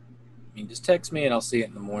 I mean, just text me and I'll see it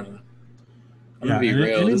in the morning. I'm gonna yeah, be and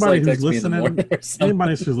real. Just anybody like who's text me in the listening, morning or something.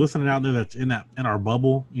 out there that's in our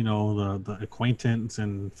bubble, the acquaintance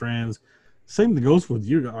and friends, same goes with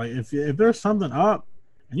you. Like if there's something up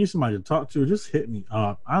and you somebody to talk to, just hit me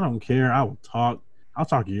up. I don't care. I will talk. I'll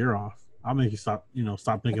talk your ear off. I'll make you stop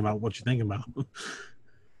thinking about what you're thinking about.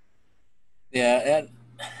 Yeah, and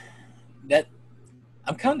that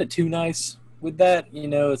I'm kind of too nice with that. You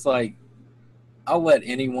know, it's like I'll let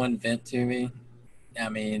anyone vent to me. I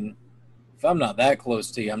mean, if I'm not that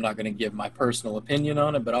close to you, I'm not going to give my personal opinion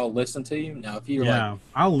on it, but I'll listen to you. Now, if you're like Yeah,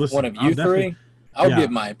 I'll one listen. of I'll you definitely. three, I'll give Yeah,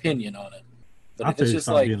 my opinion on it. But I'll if tell it's you to just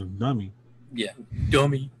stop like, being a dummy. yeah,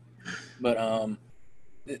 dummy. But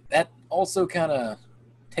that also kind of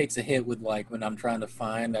takes a hit with like when I'm trying to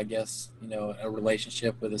find, I guess, a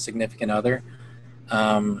relationship with a significant other.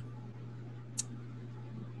 Um,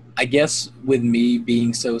 I guess with me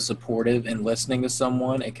being so supportive and listening to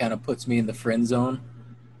someone, it kind of puts me in the friend zone.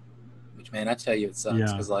 Which, man, I tell you, it sucks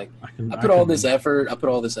Yeah, because like I can. I I put all this can. effort, I put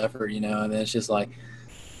all this effort, and then it's just like,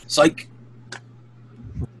 psych,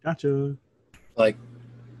 Gotcha. like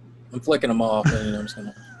I'm flicking them off, and I'm just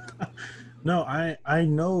gonna. No, I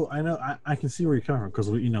can see where you're coming from because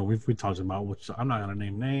we talked about which I'm not gonna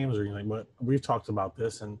name names or anything, but we've talked about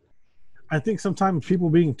this, and I think sometimes people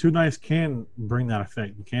being too nice can bring that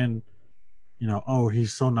effect. You can, oh,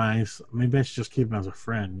 he's so nice. Maybe I should just keep him as a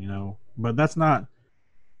friend, But that's not.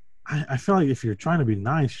 I feel like if you're trying to be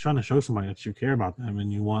nice, you're trying to show somebody that you care about them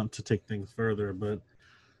and you want to take things further. But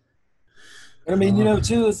But I mean,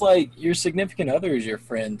 too, it's like your significant other is your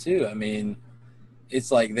friend too. I mean,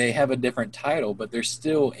 it's like they have a different title, but they're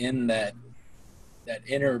still in that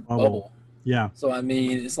inner bubble, bubble. yeah, So I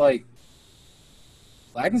mean, it's like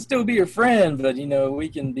I can still be your friend, but we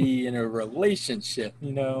can be in a relationship.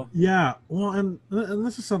 yeah. Well, and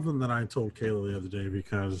this is something that I told Kayla the other day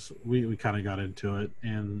because we kind of got into it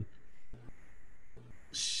and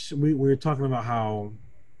we were talking about how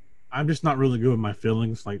I'm just not really good with my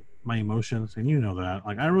feelings, like my emotions, and you know that.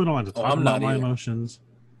 Like I really don't like to Oh, talk I'm about not my either. emotions.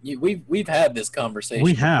 We've had this conversation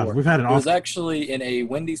before. We've had it It was off. actually in a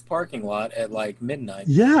Wendy's parking lot at like midnight.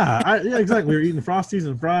 Yeah, exactly. We were eating frosties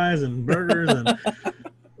and fries and burgers and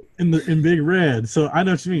in Big Red. So I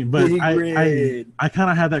know what you mean. But Big red. I kind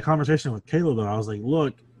of had that conversation with Kayla though. I was like,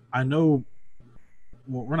 look, I know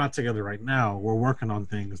we're not together right now. We're working on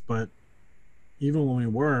things, but even when we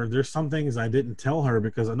were, there's some things I didn't tell her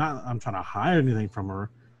because I'm trying to hide anything from her.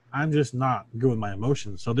 I'm just not good with my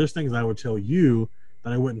emotions. So there's things I would tell you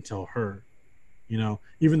that I wouldn't tell her.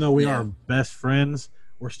 Even though we are Yeah. best friends,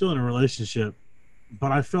 we're still in a relationship.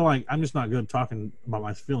 But I feel like I'm just not good talking about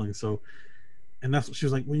my feelings. So, and that's what she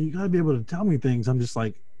was like. Well, you gotta be able to tell me things. I'm just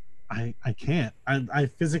like, I can't. I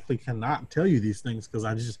physically cannot tell you these things because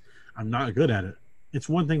I'm not good at it. It's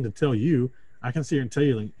one thing to tell you. I can sit here and tell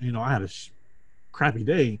you, like, I had a crappy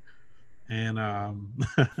day, and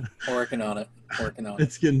Working on it. Working on it.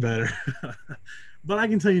 it's getting better. But I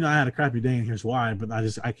can tell I had a crappy day, and here's why. But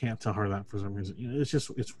I can't tell her that for some reason.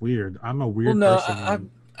 It's weird. I'm a Well, weird no, person, I and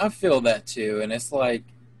I feel that too, and it's like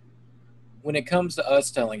when it comes to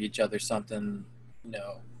us telling each other something, you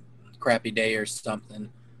know, crappy day or something,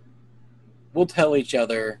 we'll tell each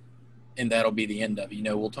other, and that'll be the end of it.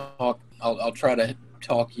 We'll talk. I'll try to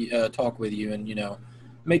talk with you, and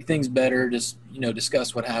make things better. Just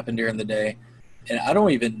discuss what happened during the day, and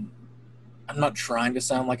I'm not trying to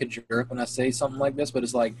sound like a jerk when I say something like this, but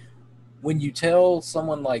it's like when you tell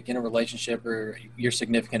someone like in a relationship or your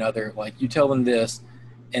significant other, like you tell them this,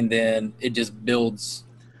 and then it just builds.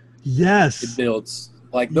 It yes, builds.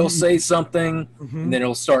 Like they'll say something, and mm-hmm. then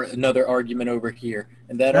it'll start another argument over here,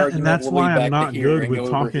 and that argument That's will why lead I'm back to not here good and go with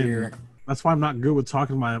over talking. here. That's why I'm not good with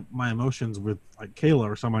talking my emotions with like Kayla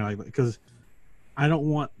or somebody like that because I don't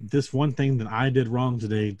want this one thing that I did wrong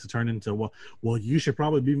today to turn into, well, you should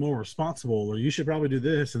probably be more responsible, or you should probably do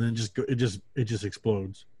this, and then it just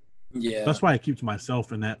explodes. Yeah. That's why I keep to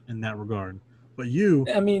myself in that regard. But you,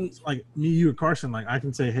 I mean, like me, you, and Carson, like I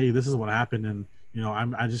can say, hey, this is what happened, and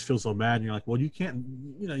I just feel so bad. And you're like, well, you can't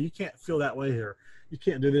feel that way, or you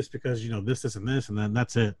can't do this because this, and this, and then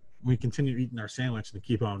that's it. We continue eating our sandwich and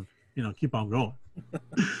keep on going.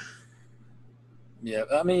 yeah.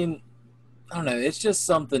 I mean, I don't know. It's just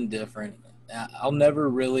something different. I'll never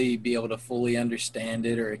really be able to fully understand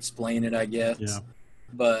it or explain it, I Yeah, guess.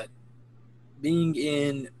 But being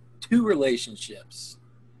in two relationships,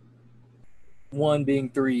 one being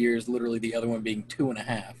 3 years, literally the other one being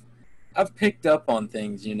 2.5, I've picked up on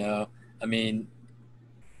things, I mean,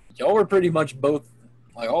 y'all were pretty much both,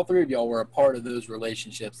 like all three of y'all were a part of those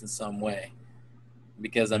relationships in some way.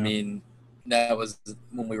 Because, I yeah, mean, that was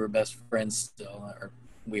when we were best friends still, or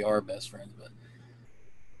we are best friends. But,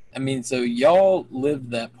 I mean, so y'all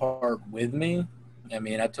lived that part with me. I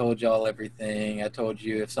mean, I told y'all everything. I told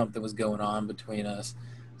you if something was going on between us.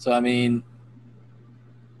 So, I mean,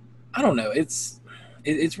 I don't know. It's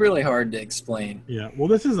really hard to explain. yeah. Well,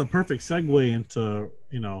 this is a perfect segue into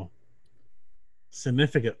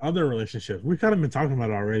significant other relationships. We've kind of been talking about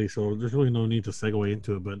it already, so there's really no need to segue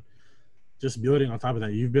into it. But just building on top of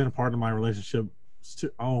that, you've been a part of my relationship.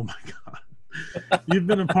 Oh my god, you've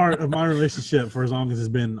been a part of my relationship for as long as it's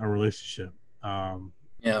been a relationship.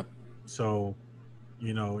 Yeah. So,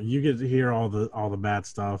 you get to hear all the bad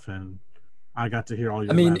stuff, and I got to hear all I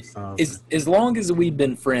your mean, bad stuff. as long as we've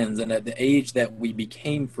been friends and at the age that we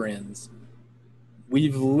became friends,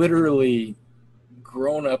 we've literally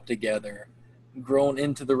grown up together, grown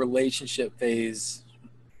into the relationship phase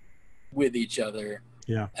with each other.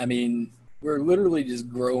 Yeah. I mean, we're literally just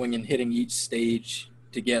growing and hitting each stage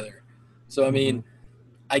together. So, I Mm-hmm. mean,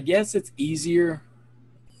 I guess it's easier,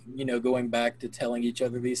 going back to telling each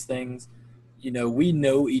other these things. We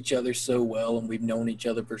know each other so well and we've known each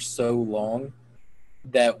other for so long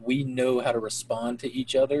that we know how to respond to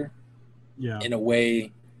each other Yeah. in a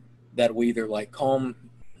way that we either like calm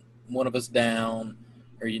one of us down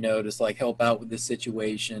or, just like help out with this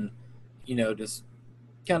situation, just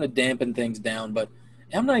kind of dampen things down. But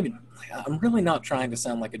I'm really not trying to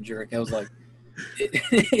sound like a jerk. I was like,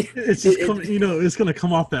 It's just it's gonna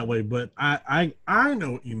come off that way, but I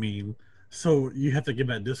know what you mean. So you have to give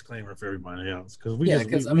that disclaimer for everybody else because yeah,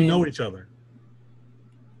 because I we know mean, each other.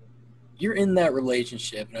 you're in that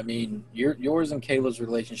relationship. And I mean, yours and Kayla's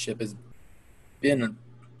relationship has been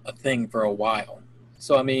a thing for a while.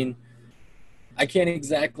 So, I mean, I can't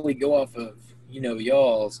exactly go off of,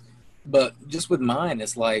 y'all's, but just with mine,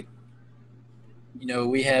 it's like,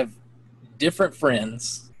 we have different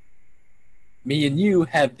friends. Me and you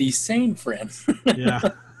have the same friends. Yeah.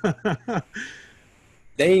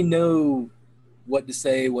 They know what to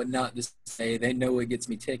say, what not to say. They know what gets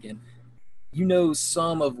me ticking. You know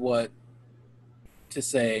some of what to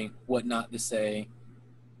say, what not to say,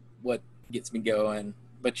 what gets me going,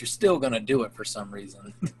 but you're still going to do it for some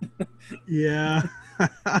reason. Yeah.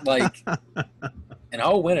 Like, and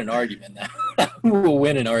I'll win an argument now. I will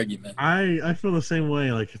win an argument. I feel the same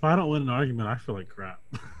way. Like if I don't win an argument, I feel like crap.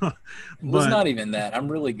 Well, it's But not even that. I'm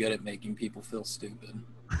really good at making people feel stupid.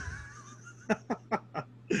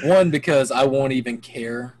 One, because I won't even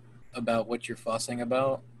care about what you're fussing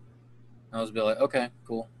about. I'll just be like, okay,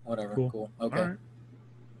 cool, whatever, cool, okay. All right.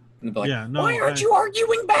 And they'll be like, Yeah, no, why aren't you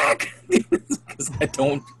arguing back? Because I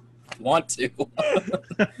don't want to.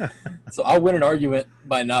 So I'll win an argument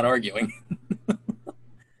by not arguing. As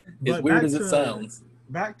But weird as it sounds.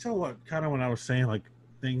 back to what kind of when I was saying like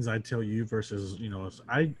things I tell you versus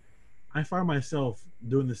I find myself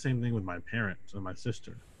doing the same thing with my parents and my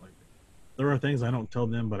sister. Like there are things I don't tell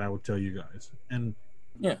them, but I will tell you guys, and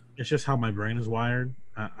Yeah. it's just how my brain is wired.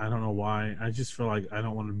 I don't know why. I just feel like I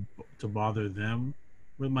don't want to bother them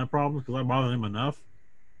with my problems because I bother them enough.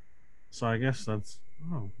 So I guess I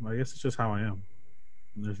guess it's just how I am.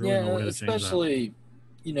 There's really no Yeah, way to change that. especially,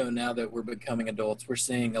 now that we're becoming adults, we're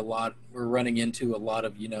running into a lot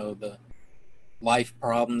of, the life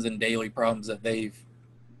problems and daily problems that they've,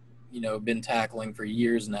 been tackling for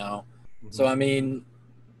years now. So, Mm-hmm. I mean,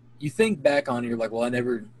 you think back on it, you're like, well, I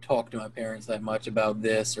never talked to my parents that much about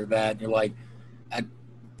this or that. And you're like, I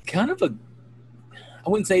kind of I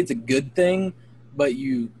wouldn't say it's a good thing, but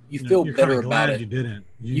you feel You're kind better of about glad it. you didn't.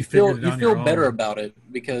 You You feel figured it you out on your feel better own. about it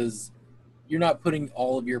because you're not putting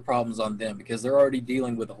all of your problems on them because they're already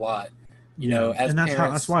dealing with a lot. Yeah, As and that's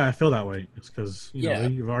parents, why I feel that way. It's because yeah.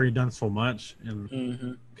 they've already done so much and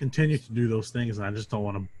Hmm. continue to do those things, and I just don't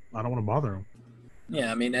want to. I don't want to bother them.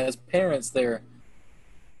 Yeah, I mean, as parents, they're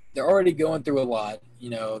they're already going through a lot. You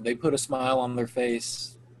know, they put a smile on their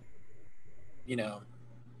face, you know,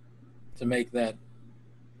 to make that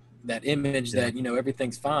image Yeah. that, you know,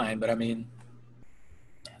 everything's fine. But I mean,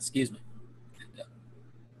 excuse me,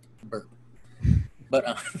 burp.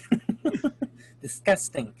 But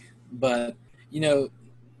disgusting. But you know,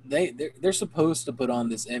 they're supposed to put on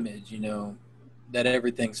this image, you know, that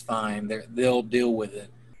everything's fine. They'll deal with it.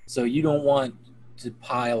 So you don't want to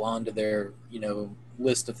pile onto their, you know,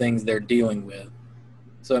 list of things they're dealing with.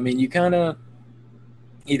 So I mean, you kind of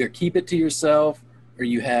either keep it to yourself, or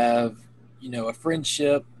you have, you know, a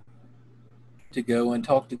friendship to go and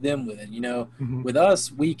talk to them with it. You know, Hmm. with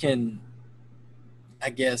us, we can, I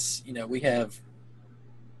guess, you know, we have,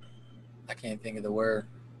 I can't think of the word.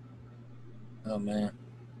 Oh man.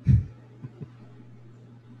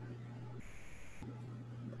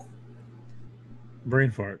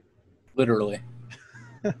 Brain fart. Literally.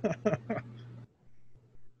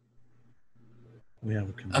 We have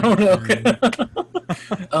a I don't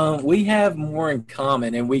connection. know. We have more in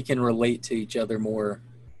common, and we can relate to each other more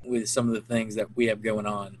with some of the things that we have going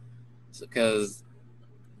on. Because,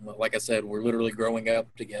 like I said, we're literally growing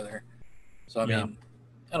up together. So I Yeah. mean,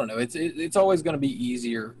 I don't know. It's always going to be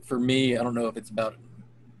easier for me. I don't know if it's about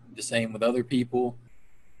the same with other people,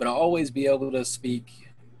 but I'll always be able to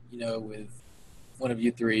speak, you know, with one of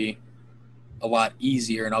you three a lot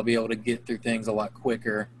easier, and I'll be able to get through things a lot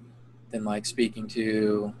quicker than like speaking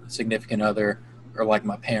to a significant other or like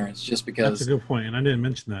my parents, just That's a because. good point, and I didn't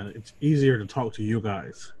mention that. It's easier to talk to you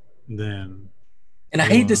guys than And I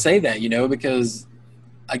hate to Kayla. say that, you know, because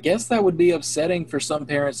I guess that would be upsetting for some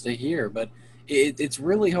parents to hear, but it's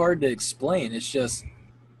really hard to explain. It's just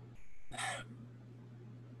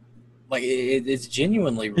like it's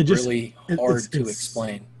genuinely It just really hard to it's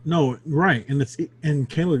explain. no right, and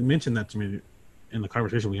Kayla mentioned that to me in the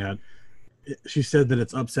conversation we had. She said that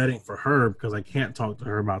it's upsetting for her because I can't talk to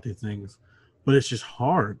her about these things, but it's just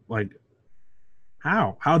hard. Like,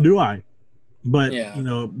 how do I? But Yeah.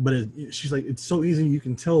 she's like, it's so easy. You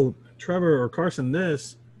can tell Trevor or Carson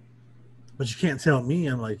this, but you can't tell me.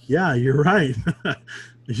 I'm like, yeah, you're right.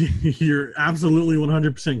 You're absolutely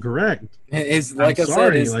 100% correct. It's I'm like I said,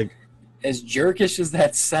 sorry. is Like, as jerkish as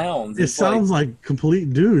that sounds, it it's like sounds like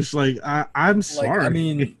complete douche. Like, I'm I sorry.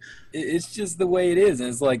 mean, it's just the way it is, and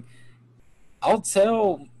it's like I'll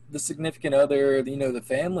tell the significant other, you know, the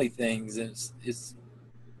family things. It's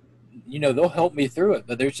you know, they'll help me through it,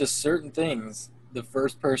 but there's just certain things. The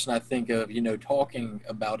first person I think of, you know, talking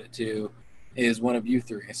about it to is one of you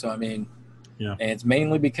three. So I mean, Yeah, and it's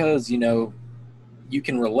mainly because, you know, you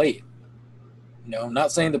can relate. You know, I'm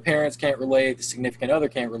not saying the parents can't relate, the significant other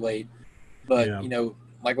can't relate, but yeah. you know,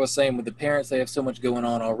 like I was saying, with the parents, they have so much going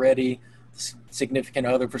on already. Significant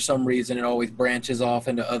other, for some reason, it always branches off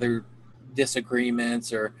into other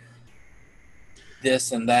disagreements or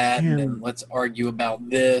this and that, and then And let's argue about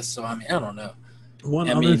this. So I mean, I don't know. one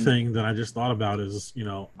I other mean, thing that I just thought about is,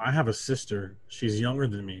 I have a sister. She's younger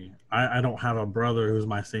than me. I don't have a brother who's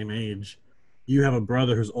my same age. You have a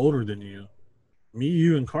brother who's older than you. Me,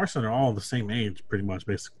 you, and Carson are all the same age, pretty much,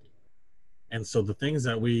 basically. And so the things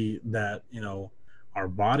that our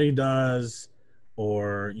body does,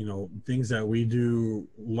 or things that we do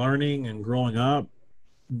learning and growing up,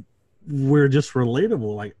 we're just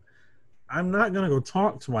relatable. Like, I'm not gonna go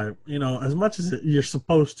talk to my, as much as you're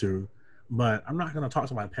supposed to, but I'm not gonna talk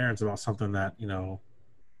to my parents about something that,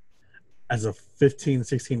 as a 15,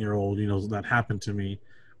 16-year old, that happened to me.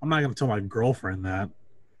 I'm not gonna tell my girlfriend that,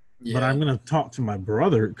 but yeah. I'm gonna talk to my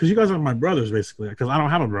brother, because you guys are my brothers, basically, because I don't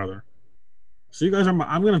have a brother. So you guys are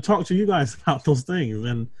I'm gonna talk to you guys about those things,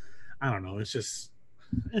 and I don't know. It's just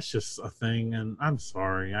a thing, and I'm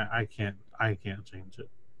sorry. I can't change it.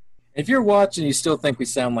 If you're watching, you still think we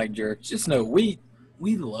sound like jerks. Just know we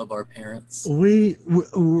love our parents.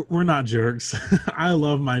 We're not jerks. I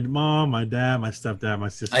love my mom, my dad, my stepdad, my I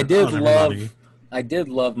sister. I did love everybody. love I did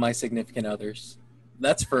love my significant others.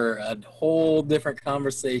 That's for a whole different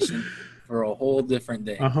conversation for a whole different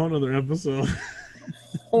A day. whole nother episode.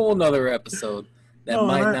 Whole nother episode that No, and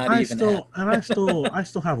might I, not I even still happen. and I still I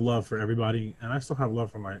still have love for everybody, and I still have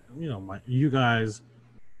love for my you guys.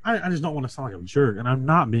 I just don't want to sound like a jerk, and I'm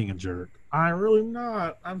not being a jerk. I really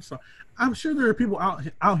not. I'm sorry. I'm sure there are people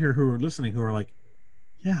out here who are listening who are like,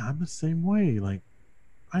 yeah, I'm the same way. Like,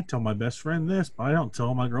 I tell my best friend this, but I don't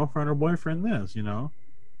tell my girlfriend or boyfriend this. Yeah.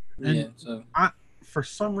 And So, I, for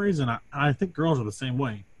some reason, I think girls are the same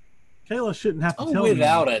way. Kayla shouldn't have to oh, tell me,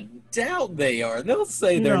 without a doubt they are. They'll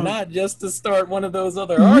say you they're know, not just to start one of those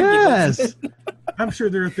other arguments. yes. I'm sure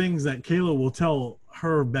there are things that Kayla will tell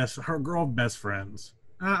her girl best friends.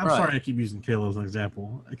 I'm Right. sorry I keep using Kayla as an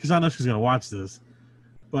example because I know she's gonna watch this.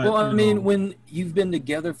 But Well, I mean, when you've been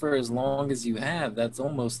together for as long as you have, that's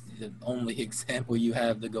almost the only example you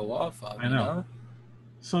have to go off of, I you know. know?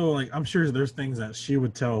 So like I'm sure there's things that she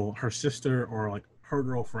would tell her sister or like her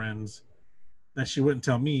girlfriends that she wouldn't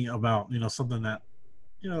tell me about, something that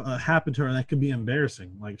happened to her that could be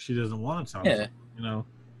embarrassing. Like she doesn't want to tell me Yeah. something,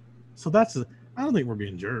 So I don't think we're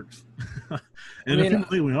being jerks. I And if mean,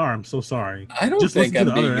 people think we are, I'm so sorry. I don't Just listen think to I'm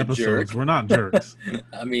the other being a jerk. episodes. We're not jerks,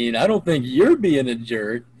 I mean, I don't think you're being a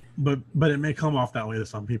jerk. but it may come off that way to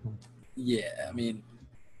some people. Yeah, I mean,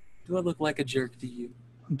 do I look like a jerk to you?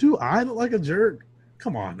 Do I look like a jerk?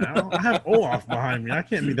 Come on now. I have Olaf behind me. I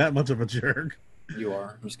can't be that much of a jerk. You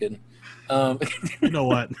are. I'm just kidding. You know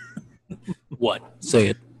what? What? Say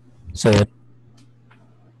it. Say it.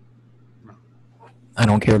 I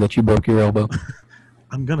don't care that you broke your elbow.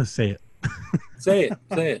 I'm gonna say it. Say it.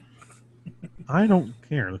 Say it. I don't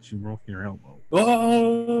care that you broke your elbow.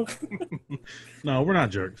 Oh. No, we're not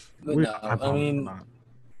jerks. But no, I mean,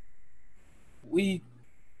 we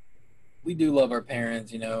do love our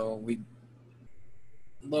parents. We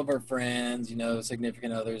love our friends.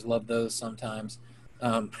 Significant others. Love those sometimes.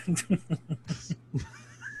 But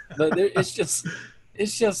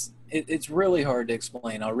it's really hard to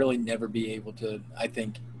explain. I'll really never be able to, I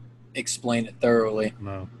think, explain it thoroughly.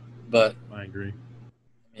 No, but I agree.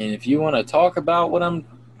 I mean, if you want to talk about what I'm,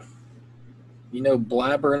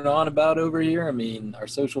 blabbering on about over here, I mean, our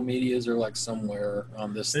social medias are like somewhere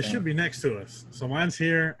on this They thing. should be next to us. So mine's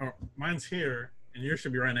here, and yours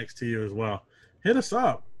should be right next to you as well. Hit us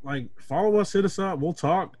up. Like, follow us, hit us up. We'll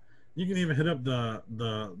talk. You can even hit up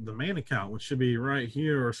the main account, which should be right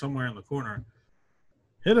here or somewhere in the corner.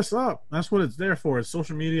 Hit us up. That's what it's there for. It's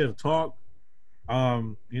social media to talk.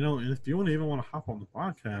 And if you even want to hop on the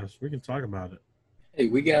podcast, we can talk about it. Hey,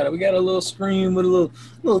 we got a little screen with a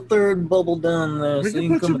little third bubble down there. We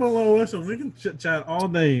can put you below us, and we can chat all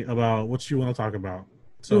day about what you want to talk about.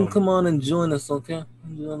 So you can come on and join us, okay?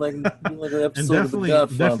 Like an episode and definitely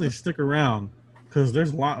of The Godfather. stick around because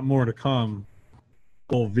there's a lot more to come.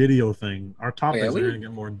 Whole video thing. Our topics are going to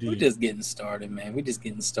get more deep. We're just getting started, man. We're just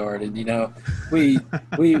getting started. We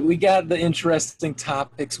got the interesting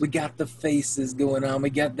topics. We got the faces going on. We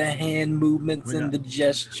got the hand movements and the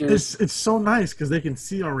gestures. It's so nice because they can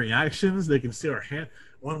see our reactions. They can see our hand.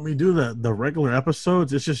 When we do the regular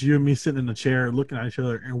episodes, it's just you and me sitting in the chair looking at each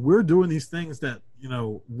other, and we're doing these things that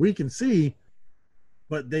we can see,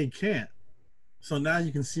 but they can't. So now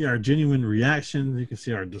you can see our genuine reactions. You can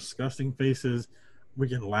see our disgusting faces. We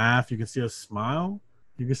can laugh. You can see us smile.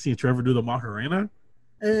 You can see Trevor do the Macarena.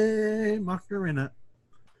 Hey, Macarena.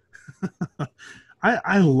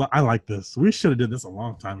 I like this. We should have did this a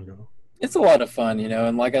long time ago. It's a lot of fun,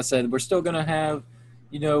 and like I said, we're still going to have,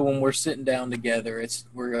 when we're sitting down together,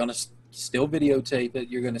 we're going to still videotape it.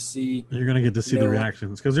 You're going to see. You're going to get to see the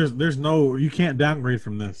reactions because there's no, you can't downgrade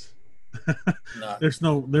from this.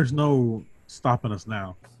 No. There's no stopping us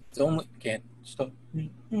now. It's only, can't stop.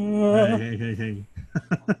 Hey.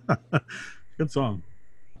 Good song.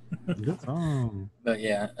 Good song. But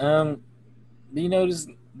yeah, just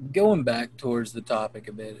going back towards the topic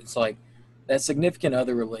a bit, it's like that significant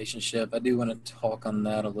other relationship. I do want to talk on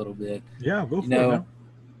that a little bit. Yeah, go for it. Man.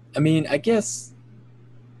 I mean, I guess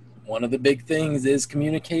one of the big things is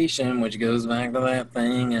communication, which goes back to that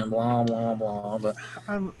thing and blah blah blah. But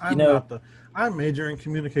I'm majoring in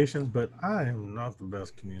communications, but I am not the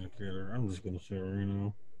best communicator. I'm just gonna say,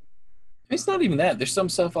 It's not even that. There's some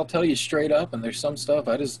stuff I'll tell you straight up, and there's some stuff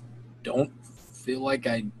I just don't feel like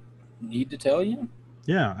I need to tell you.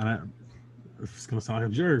 Yeah, and it's gonna sound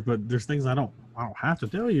like a jerk, but there's things I don't have to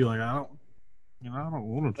tell you. Like I don't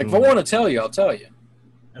want to. Like if I want to tell you, I'll tell you.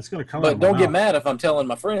 It's gonna come. But don't get mad if I'm telling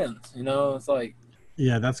my friends. It's like.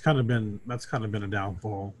 Yeah, that's kind of been a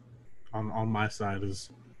downfall on my side. Is.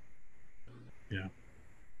 Yeah.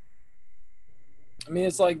 I mean,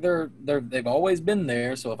 it's like they've always been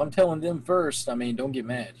there. So if I'm telling them first, I mean, don't get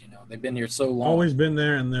mad. They've been here so long. Always been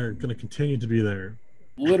there, and they're going to continue to be there.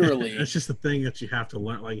 Literally, it's just a thing that you have to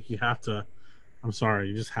learn. Like you have to. I'm sorry,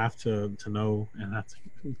 you just have to know, and that's.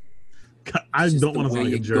 I don't want to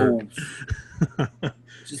sound like a jerk.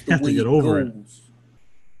 Just the way it goes.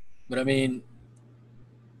 But I mean,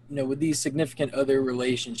 with these significant other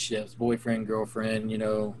relationships, boyfriend, girlfriend,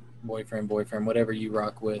 boyfriend, whatever you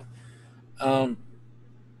rock with.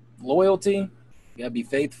 Loyalty, you gotta be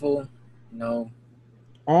faithful.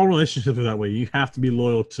 All relationships are that way. You have to be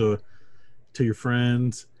loyal to your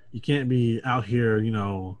friends. You can't be out here,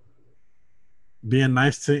 being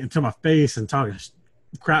nice to my face and talking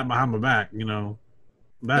crap behind my back.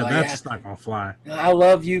 That's just not gonna fly. I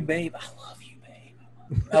love you, babe. I love you, babe.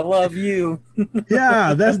 I love you.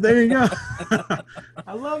 Yeah, there you go.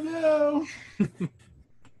 I love you.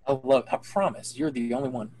 I promise you're the only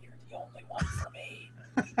one. You're the only one for me.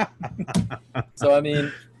 So I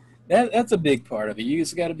mean, that's a big part of it. You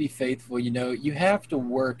just got to be faithful. You know, you have to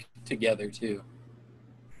work together too.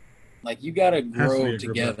 Like you got to Has to be grow a group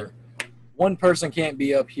together. effort. One person can't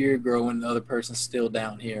be up here growing, the other person's still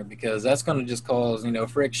down here because that's going to just cause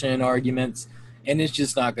friction, arguments, and it's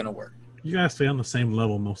just not going to work. You gotta stay on the same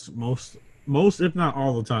level most, if not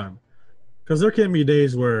all the time, because there can be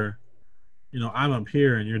days where I'm up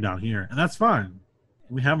here and you're down here, and that's fine.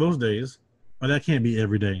 We have those days, but that can't be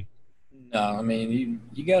every day. No, I mean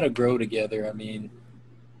you got to grow together. I mean,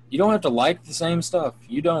 you don't have to like the same stuff.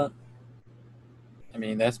 You don't. I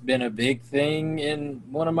mean, that's been a big thing in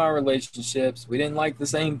one of my relationships. We didn't like the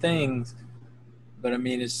same things, but I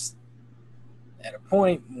mean, it's at a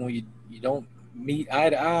point when you don't meet eye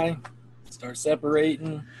to eye, start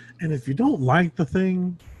separating. And if you don't like the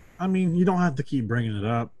thing, I mean, you don't have to keep bringing it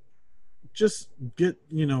up. Just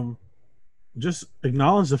just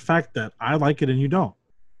acknowledge the fact that I like it and you don't.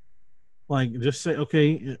 Like, just say,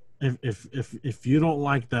 okay, if you don't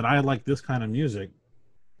like that I like this kind of music,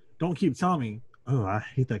 don't keep telling me, oh, I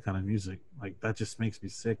hate that kind of music. Like, that just makes me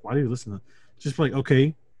sick. Why do you listen to? Just be like,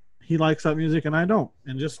 okay, he likes that music and I don't,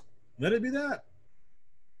 and just let it be that.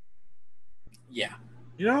 Yeah,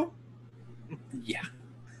 You know? yeah.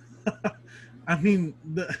 I mean,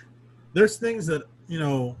 there's things that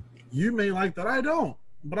you may like that I don't,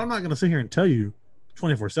 but I'm not going to sit here and tell you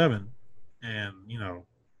 24/7, and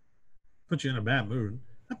put you in a bad mood.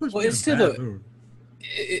 That puts Well, me in a bad mood.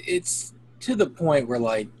 it's to the point where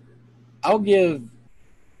like I'll give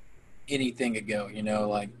anything a go.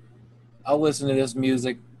 Like I'll listen to this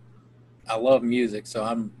music. I love music, so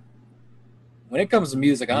when it comes to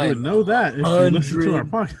music, You I would am know that if you listen to our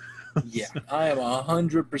 100. podcast. Yeah, I am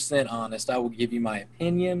 100% honest. I will give you my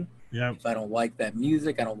opinion. Yeah. If I don't like that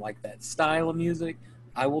music, I don't like that style of music,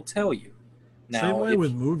 I will tell you. Same Now, way if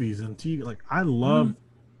with movies and TV. Like, I mm,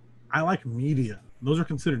 like media. Those are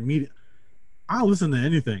considered media. I'll listen to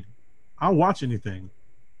anything. I'll watch anything.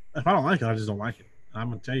 If I don't like it, I just don't like it. And I'm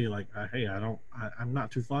gonna tell you, like, hey, I'm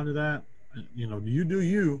not too fond of that. You do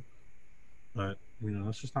you, but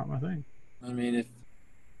that's just not my thing. I mean, if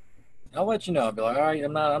I'll let you know, I'll be like, all right,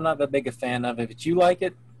 I'm not that big a fan of it. If you like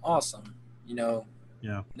it, awesome.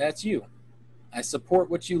 Yeah. That's you. I support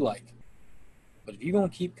what you like. But if you're gonna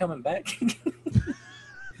keep coming back,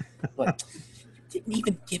 like, you didn't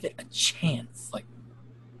even give it a chance. Like,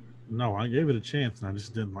 No, I gave it a chance and I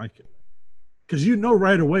just didn't like it. Because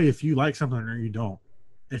right away if you like something or you don't.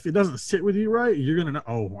 If it doesn't sit with you right, you're gonna know.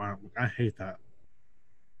 Oh, wow, I hate that.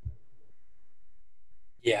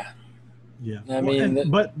 yeah. Yeah. I Well, mean,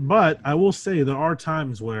 but I will say there are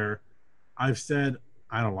times where I've said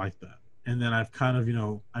I don't like that, and then I've kind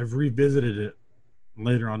of I've revisited it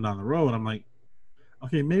later on down the road. I'm like,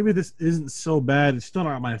 okay, maybe this isn't so bad. It's still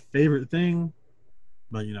not my favorite thing,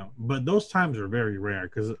 but but those times are very rare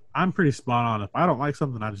because I'm pretty spot on. If I don't like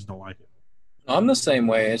something, I just don't like it. I'm the same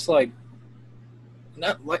way. It's like,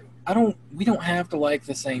 not like we don't have to like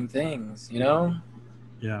the same things.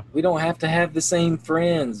 Yeah. We don't have to have the same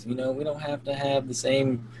friends. We don't have to have the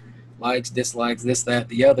same likes, dislikes, this, that,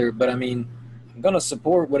 the other. But I mean, I'm gonna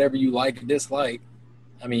support whatever you like or dislike.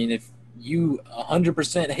 I mean, if you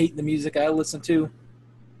 100% hate the music I listen to,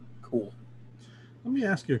 cool. Let me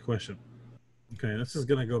ask you a question. Okay, this is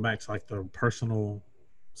gonna go back to like the personal,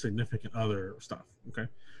 significant other stuff. Okay,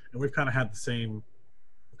 and we've kind of had the same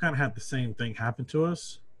thing happen to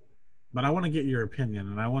us, but I want to get your opinion,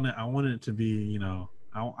 and I want it to be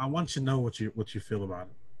I want you to know what you feel about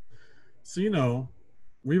it. So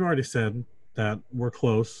we've already said that we're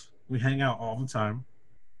close. We hang out all the time,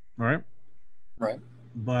 right? Right.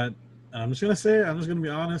 But I'm just gonna say it. I'm just gonna be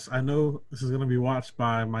honest. I know this is gonna be watched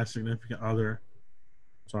by my significant other.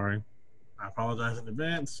 Sorry, I apologize in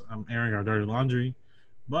advance. I'm airing our dirty laundry,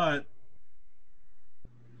 but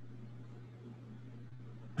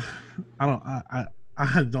I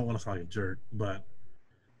don't want to sound like a jerk, but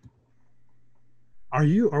are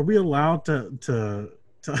we allowed to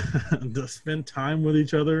to spend time with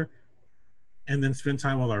each other and then spend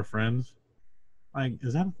time with our friends? Like,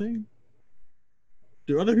 is that a thing?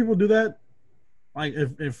 Do other people do that? Like,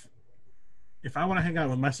 if I want to hang out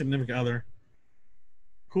with my significant other,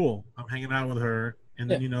 cool, I'm hanging out with her, and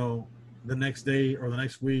then the next day or the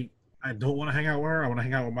next week, I don't want to hang out with her. I want to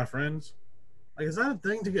hang out with my friends. Like, is that a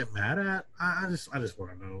thing to get mad at? I just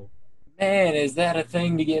want to know. Man, is that a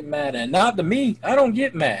thing to get mad at? Not to me. I don't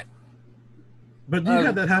get mad. But you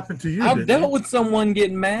had that happen to you. I've didn't dealt you? with someone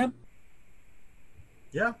getting mad.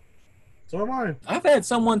 Yeah. So have I. I've had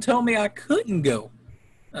someone tell me I couldn't go.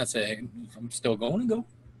 I say, I'm still going to go.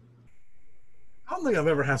 I don't think I've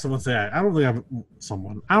ever had someone say I don't think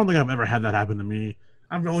I've ever had that happen to me.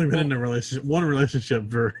 I've only been in one relationship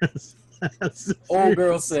for Old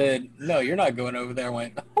girl said, "No, you're not going over there." I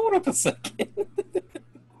went, "Hold up a second."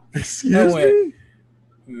 Excuse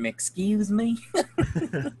me? Excuse me?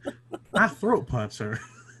 I throat punch her.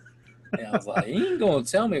 And I was like, you ain't gonna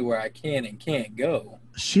tell me where I can and can't go.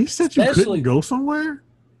 She said you couldn't go somewhere?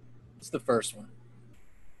 It's the first one.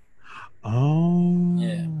 Oh.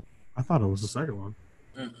 Yeah. I thought it was the second one.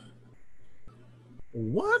 Mm-mm.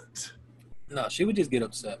 What? No, she would just get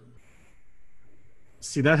upset.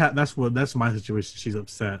 See, that's my situation. She's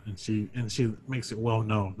upset, and she makes it well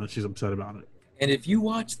known that she's upset about it. And if you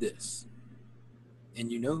watch this,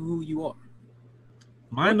 and you know who you are,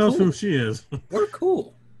 mine knows who she is. We're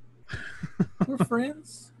cool. We're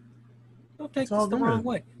friends. Don't take this the wrong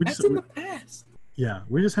way. That's in the past. Yeah,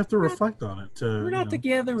 we just have to reflect on it. We're not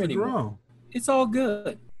together anymore. Grow. It's all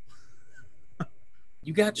good.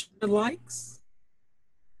 You got your likes.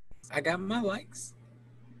 I got my likes.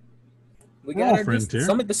 We got our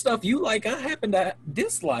some of the stuff you like. I happen to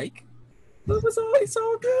dislike, but it's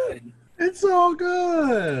all good. It's all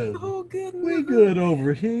good. It's all good. We good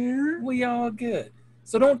over here. We all good.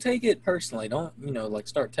 So don't take it personally. Don't like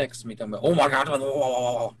start texting me talking about. Oh my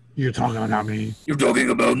God! You're talking about me. You're talking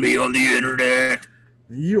about me on the internet.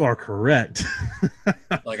 You are correct.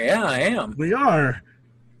 Like, yeah, I am. We are.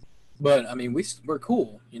 But I mean, we're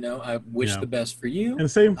cool. I wish the best for you. And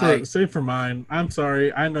same for mine. I'm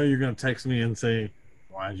sorry. I know you're gonna text me and say,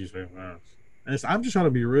 "Why did you say that?" And I'm just trying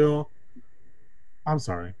to be real. I'm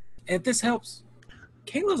sorry. If this helps,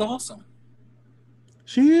 Kayla's awesome.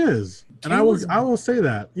 She is, and I will say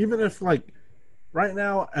that even if right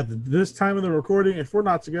now at this time of the recording, if we're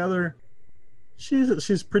not together,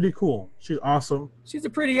 she's pretty cool. She's awesome. She's a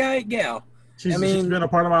pretty gal. She's been a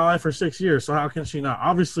part of my life for 6 years, so how can she not?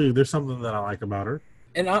 Obviously, there's something that I like about her.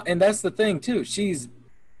 And that's the thing too.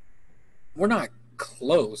 We're not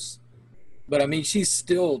close, but I mean, she's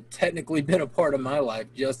still technically been a part of my life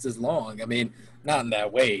just as long. I mean, not in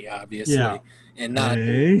that way, obviously, and not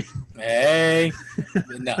hey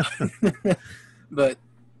no, but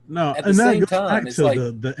no. At the same time, it's like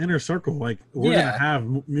the inner circle. Like we're gonna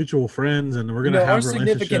have mutual friends, and we're gonna have our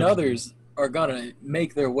significant others are gonna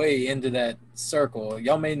make their way into that circle.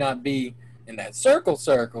 Y'all may not be in that circle,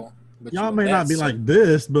 but y'all may not be like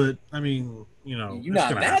this. But I mean, you're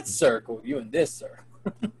not in that circle. You in this circle.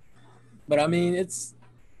 But I mean, it's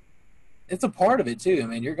a part of it too. I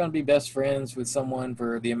mean, you're gonna be best friends with someone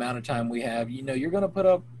for the amount of time we have. You're gonna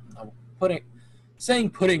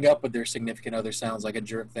putting up with their significant other sounds like a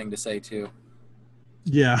jerk thing to say too.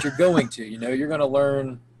 Yeah, but you're going to. You're gonna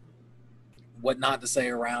learn what not to say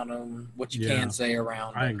around them, what you can say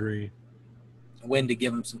around them. I agree. When to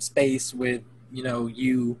give them some space with,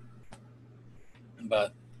 you.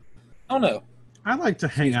 But I don't know. I like to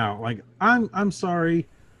hang out. Like I'm sorry,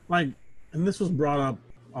 and this was brought up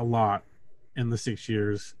a lot in the 6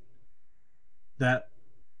 years, that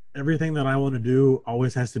everything that I want to do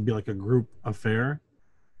always has to be like a group affair.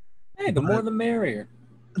 Hey, the more the merrier.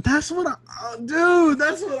 That's what dude,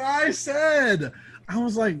 that's what I said. I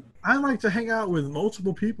was like, I like to hang out with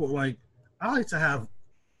multiple people. Like, I like to have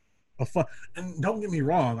a fun, and don't get me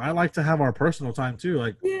wrong, I like to have our personal time too.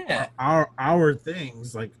 Like, our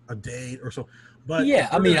things, like a date or so. But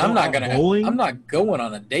I mean, I'm not going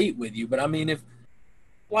on a date with you. But I mean, if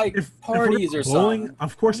parties or bowling, something,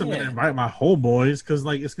 of course I'm gonna invite my whole boys, because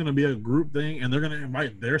it's gonna be a group thing, and they're gonna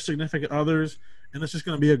invite their significant others, and it's just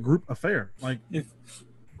gonna be a group affair. Like,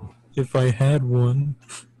 if I had one.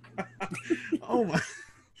 Oh my!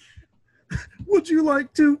 Would you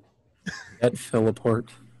like to? That fell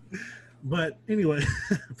apart. But anyway,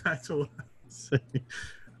 back to what I was saying.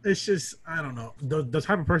 It's just, I don't know. The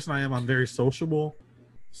type of person I am, I'm very sociable.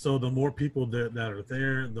 So the more people that are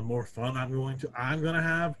there, the more fun I'm going to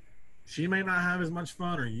have. She may not have as much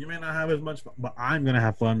fun, or you may not have as much fun, but I'm going to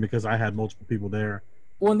have fun because I had multiple people there.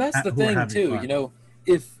 Well, and that's the thing too. Fun.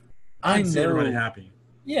 If I know everybody happy.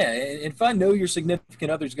 Yeah, if I know your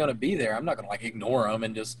significant other's going to be there, I'm not going to ignore them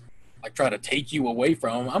and just try to take you away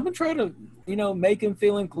from them. I'm going to try to make them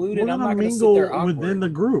feel included. I'm not going to sit there awkward. Within the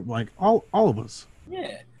group, like all of us.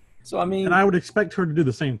 Yeah. So I mean, and I would expect her to do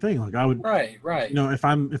the same thing. Like I would, right.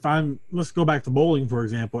 If I'm, let's go back to bowling for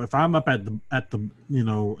example. If I'm up at the,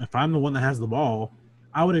 if I'm the one that has the ball,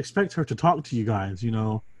 I would expect her to talk to you guys.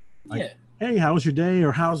 Hey, how was your day,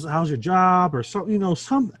 or how's your job, or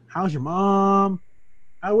how's your mom?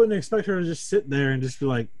 I wouldn't expect her to just sit there and just be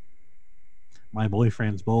like, my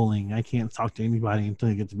boyfriend's bowling. I can't talk to anybody until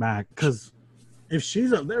he gets back. Because if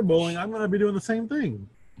she's up there bowling, I'm gonna be doing the same thing.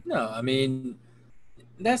 No, I mean,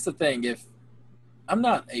 that's the thing. If I'm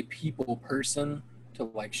not a people person to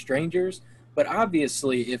like strangers, but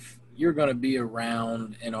obviously if you're going to be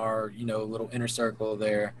around in our, little inner circle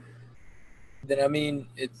there, then I mean,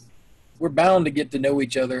 we're bound to get to know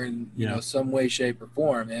each other in, some way, shape, or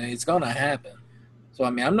form, and it's going to happen. So, I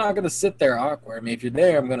mean, I'm not going to sit there awkward. I mean, if you're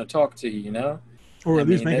there, I'm going to talk to you, Or I at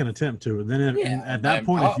least mean, make an attempt to. Then yeah, at that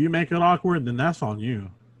point, if you make it awkward, then that's on you.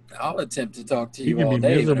 I'll attempt to talk to You you can all be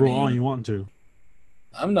day. miserable But, I mean, all you want to.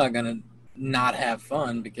 I'm not going to not have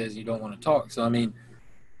fun because you don't want to talk. So, I mean,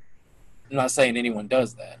 I'm not saying anyone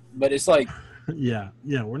does that, but it's like, yeah,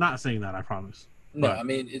 we're not saying that, I promise. No, but. I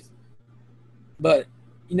mean, but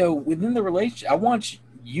within the relationship, I want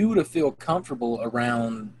you to feel comfortable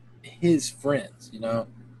around his friends,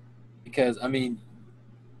 because I mean,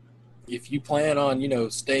 if you plan on,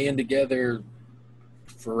 staying together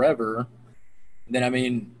forever, then I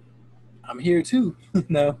mean, I'm here too,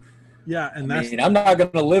 Yeah, and I mean, I'm not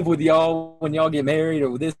gonna live with y'all when y'all get married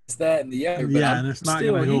or this, that, and the other. But and it's not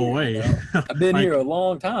gonna go away. I've been here a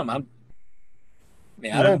long time. I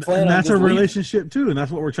don't plan and on that's just a relationship too, and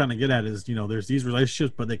that's what we're trying to get at is there's these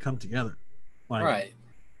relationships, but they come together. Like, right.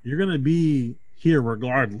 You're gonna be here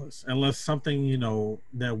regardless, unless something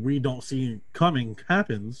that we don't see coming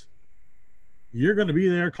happens. You're gonna be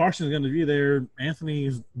there. Carson's gonna be there.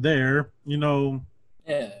 Anthony's there.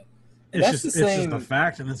 Yeah. It's just a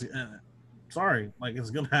fact, and it's sorry, like it's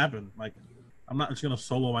gonna happen. Like I'm not just gonna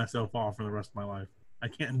solo myself off for the rest of my life. I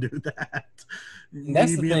can't do that. And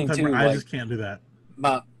that's the thing too. I just can't do that.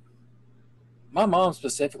 My mom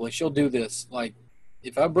specifically, she'll do this. Like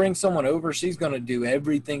if I bring someone over, she's gonna do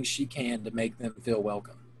everything she can to make them feel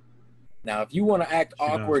welcome. Now, if you want to act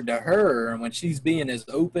awkward to her, and when she's being as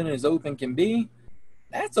open can be,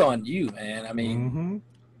 that's on you, man. I mean.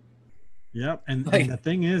 Yep, and the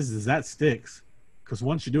thing is that sticks, because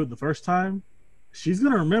once you do it the first time, she's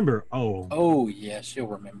gonna remember. Oh yeah, she'll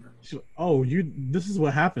remember. This is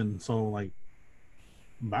what happened. So like,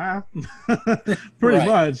 bye. Pretty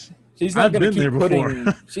much. She's not gonna keep putting.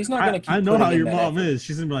 She's not gonna keep. I know how your mom is.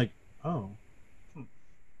 She's gonna be like, oh.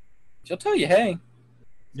 She'll tell you, hey.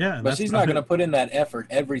 Yeah, but she's not gonna put in that effort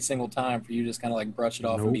every single time for you to just kind of like brush it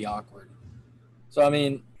off and be awkward. So I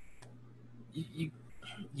mean,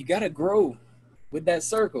 you got to grow with that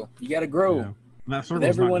circle. You got to grow. Yeah. And that circle's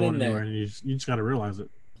everyone not going in there. And you just got to realize it.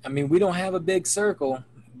 I mean, we don't have a big circle,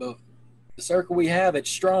 but the circle we have, it's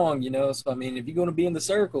strong, So I mean, if you're going to be in the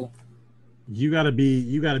circle, you got to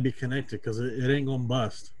be connected because it ain't going to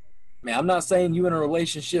bust. Man, I'm not saying you in a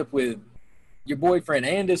relationship with your boyfriend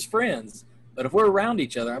and his friends, but if we're around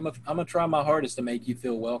each other, I'm gonna try my hardest to make you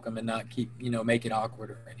feel welcome and not keep make it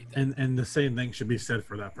awkward or anything. And the same thing should be said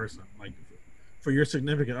for that person, like. For your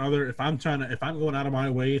significant other, if I'm going out of my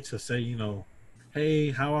way to say, hey,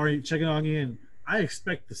 how are you? Checking on you, and I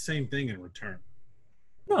expect the same thing in return.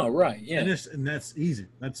 No, right, yeah. And that's easy.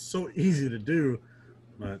 That's so easy to do,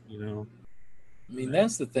 but I mean,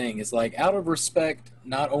 that's the thing. It's like out of respect,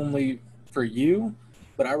 not only for you,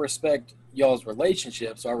 but I respect y'all's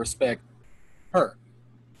relationship, so I respect her.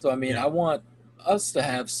 So I mean, I want us to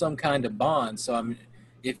have some kind of bond. So I mean,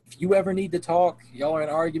 if you ever need to talk, y'all are in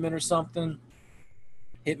an argument or something,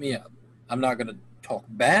 hit me up. I'm not going to talk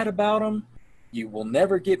bad about them. You will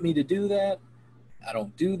never get me to do that. I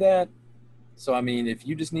don't do that. So, I mean, if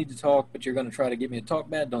you just need to talk, but you're going to try to get me to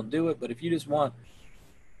talk bad, don't do it. But if you just want,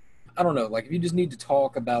 I don't know, like if you just need to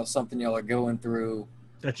talk about something y'all are going through.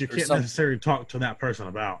 That you can't necessarily talk to that person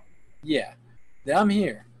about. Yeah. Then I'm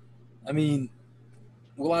here. I mean,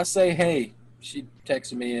 will I say, hey, she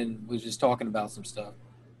texted me and was just talking about some stuff?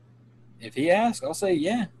 If he asks, I'll say,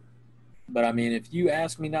 yeah. But I mean, if you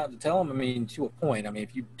ask me not to tell him, I mean, to a point. I mean,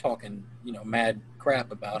 if you talking, mad crap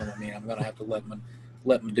about him, I mean, I'm gonna have to let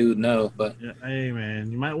my dude know. But hey, man,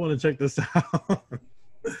 you might want to check this out.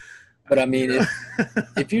 But I mean,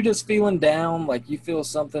 if you're just feeling down, like you feel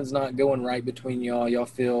something's not going right between y'all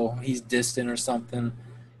feel he's distant or something.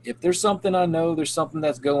 If there's something I know, there's something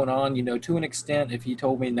that's going on, to an extent. If he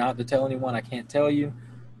told me not to tell anyone, I can't tell you.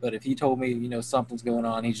 But if he told me, something's going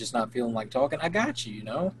on, he's just not feeling like talking, I got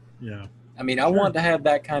you, Yeah. I mean, I want to have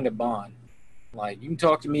that kind of bond. Like, you can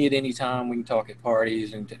talk to me at any time. We can talk at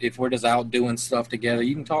parties. And if we're just out doing stuff together,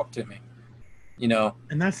 you can talk to me, And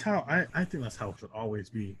that's how, I think that's how it should always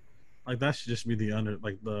be. Like, that should just be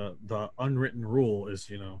the unwritten rule is,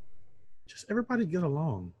 just everybody get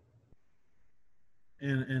along.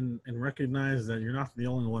 And recognize that you're not the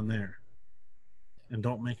only one there. And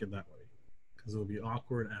don't make it that way. Because it will be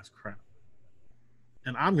awkward as crap.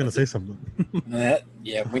 And I'm gonna say something.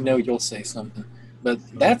 Yeah, we know you'll say something. But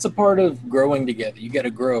that's a part of growing together. You got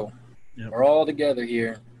to grow. Yep. We're all together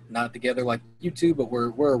here, not together like you two, but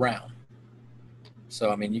we're around.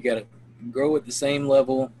 So I mean, you got to grow at the same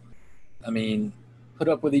level. I mean, put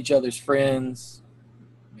up with each other's friends,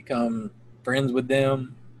 become friends with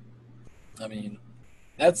them. I mean,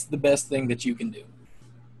 that's the best thing that you can do.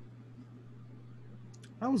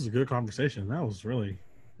 That was a good conversation. That was really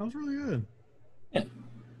good. Yeah.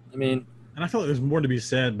 I mean, and I feel like there's more to be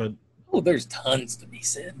said, but there's tons to be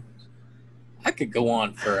said. I could go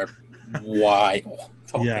on for a while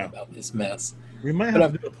talking about this mess. We might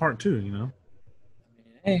have to do a part 2, you know?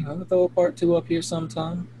 Hey, I'm going to throw a part 2 up here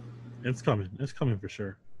sometime. It's coming. It's coming for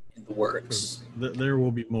sure. In the works. There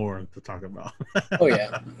will be more to talk about. Oh,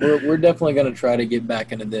 yeah. We're definitely going to try to get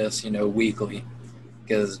back into this, weekly.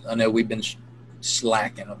 Because I know we've been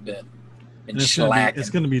slacking a bit. It's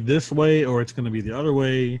going to be this way or it's going to be the other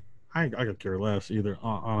way. I could care less either.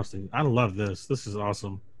 Honestly, I love this. This is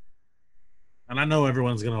awesome, and I know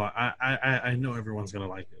everyone's gonna. I know everyone's gonna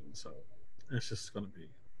like it. So it's just gonna be,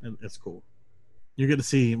 and it's cool. You get to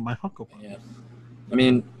see my Funko Pop. Yeah, I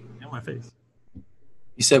mean, in my face.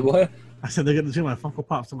 You said what? I said they get to see my Funko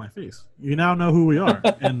Pops in my face. You now know who we are,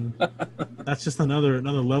 and that's just another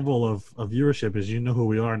level of viewership. Is you know who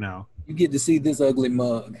we are now. You get to see this ugly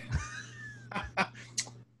mug.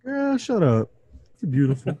 Yeah, shut up. It's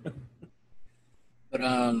beautiful. But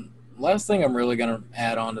last thing I'm really gonna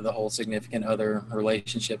add on to the whole significant other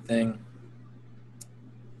relationship thing.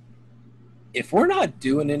 If we're not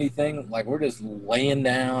doing anything, like we're just laying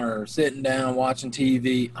down or sitting down watching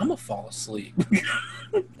TV, I'm gonna fall asleep.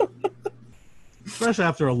 Especially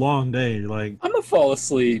after a long day, like I'm gonna fall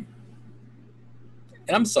asleep.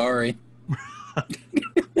 And I'm sorry. I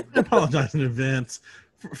apologize in advance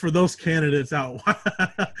for those candidates out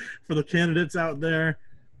for the candidates out there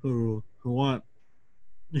who want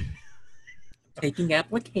taking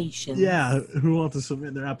applications. Yeah, who want to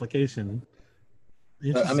submit their application.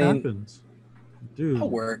 It just happens. Dude. I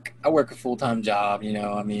work a full-time job,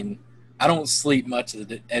 I mean, I don't sleep much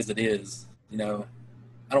as it is, I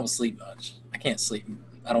don't sleep much. I can't sleep.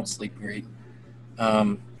 I don't sleep great.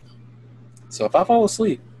 So if I fall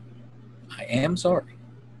asleep, I am sorry.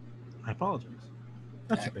 I apologize.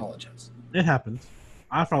 I apologize. It happens.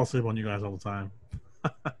 I fall asleep on you guys all the time.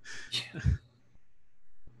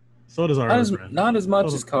 So does our other friend. Not as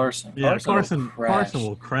much as Carson. Yeah, Carson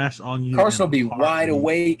will crash on you. Carson will be wide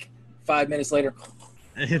awake. 5 minutes later,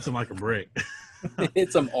 it hits him like a brick. It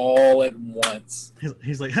hits him all at once.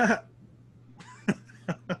 He's like,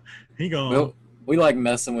 he gone. We like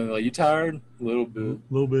messing with him. Like, you tired? A little bit. A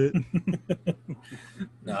little bit.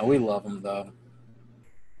 No, we love him though.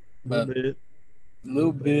 A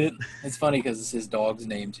little bit. It's funny because it's his dog's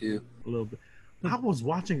name too. A little bit. I was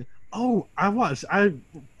watching. I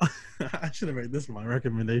should have made this my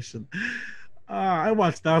recommendation. I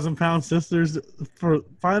watched 1,000-Pound Sisters for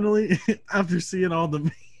finally after seeing all the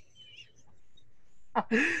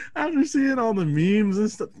memes and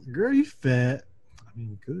stuff. Girl, you fat. I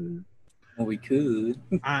mean, good. Well, we could.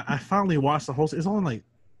 I finally watched the whole. It's only like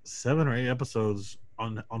 7 or 8 episodes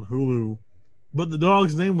on Hulu, but the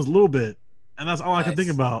dog's name was Little Bit, and that's all I could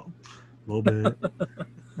think about. Little Bit.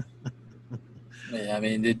 Yeah, I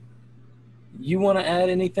mean, did you want to add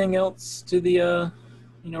anything else to the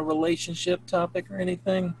relationship topic or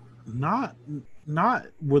anything? Not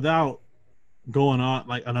without going on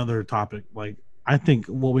like another topic. Like I think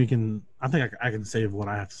I can save what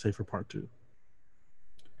I have to say for part 2.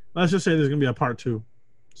 Let's just say there's gonna be a part 2.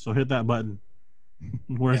 So hit that button.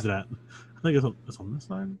 Where's it at? I think it's on this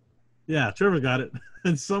side. Yeah, Trevor got it.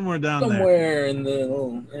 It's somewhere down there. Somewhere in the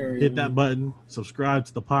little area. Hit that button. Subscribe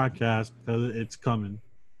to the podcast because it's coming.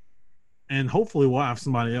 And hopefully we'll have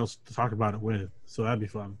somebody else to talk about it with. So that'd be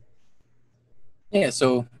fun. Yeah,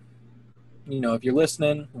 so, if you're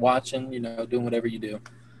listening, watching, doing whatever you do,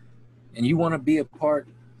 and you want to be a part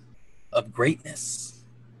of greatness.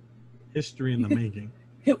 History in the making.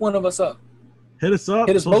 Hit one of us up. Hit us up.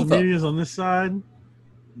 Hit us Social both media's on this side.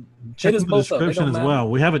 Check in the description as well.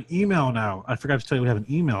 We have an email now. I forgot to tell you we have an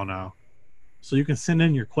email now. So you can send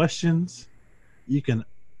in your questions. You can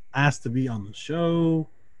ask to be on the show.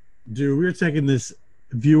 Dude, we're taking this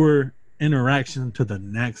viewer interaction to the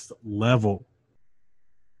next level.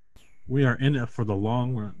 We are in it for the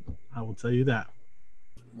long run. I will tell you that.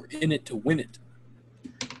 We're in it to win it.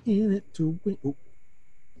 In it to win. Ooh.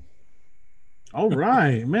 All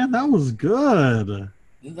right, man, that was good.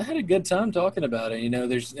 I had a good time talking about it.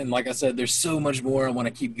 And like I said, there's so much more I want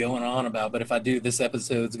to keep going on about. But if I do, this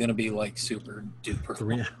episode's going to be like super duper.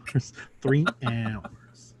 3 hours. 3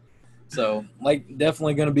 hours. So, like,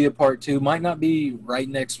 definitely going to be a part 2. Might not be right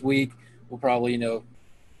next week. We'll probably,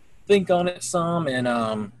 think on it some and,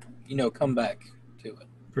 come back to it.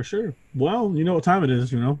 For sure. Well, you know what time it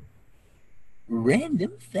is,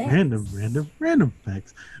 Random facts. Random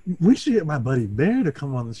facts. We should get my buddy Bear to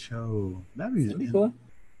come on the show. That'd be cool.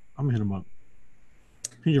 I'm gonna hit him up.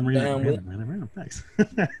 He can read random facts.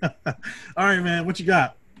 All right, man. What you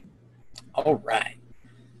got? All right.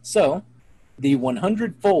 So, the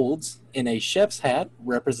 100 folds in a chef's hat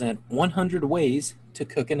represent 100 ways to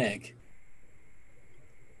cook an egg.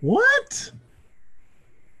 What?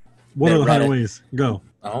 What are the 100 ways? Go.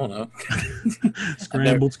 I don't know.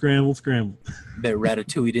 Scrambled. Bet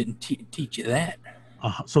Ratatouille didn't teach you that.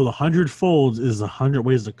 So the 100 folds is 100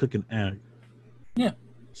 ways to cook an egg. Yeah.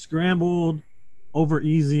 Scrambled, over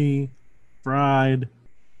easy, fried.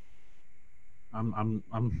 I'm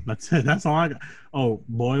that's it. That's all I got. Oh,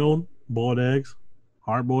 boiled eggs,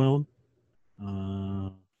 hard boiled,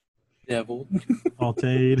 deviled,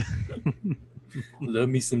 sauteed. Love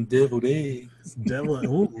me some deviled eggs.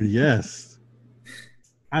 Oh yes.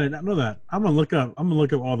 I did not know that. I'm gonna look up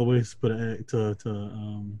all the ways to put an egg to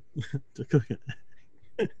cook it.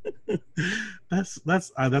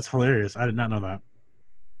 That's hilarious. I did not know that.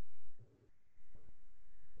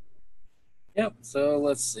 Yep. So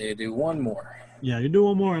let's see. Do one more. Yeah, you do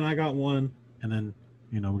one more, and I got one, and then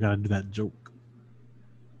we gotta do that joke.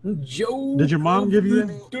 Joke. Did your mom give you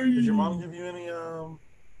any?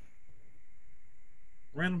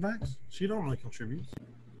 Random facts? She don't really contribute.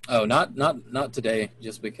 Oh, not today.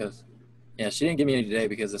 Just because. Yeah, she didn't give me any today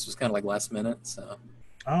because this was kind of like last minute. So.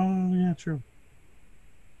 Oh yeah, true.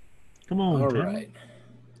 Come on. All right.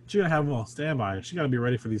 She gotta have them on standby. She gotta be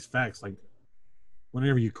ready for these facts, like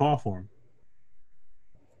whenever you call for them.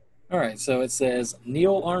 All right, so it says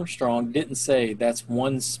Neil Armstrong didn't say that's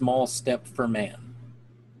one small step for man.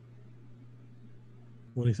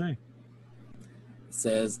 What did he say? It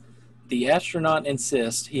says the astronaut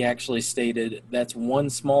insists he actually stated that's one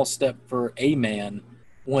small step for a man,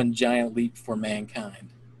 one giant leap for mankind.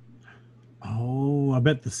 Oh, I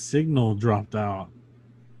bet the signal dropped out.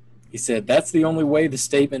 He said that's the only way the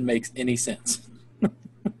statement makes any sense.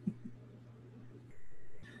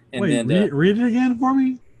 And wait, then, read it again for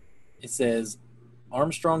me? It says,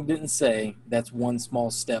 Armstrong didn't say that's one small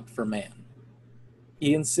step for man.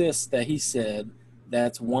 He insists that he said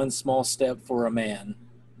that's one small step for a man,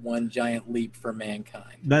 one giant leap for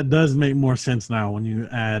mankind. That does make more sense now when you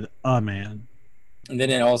add a man. And then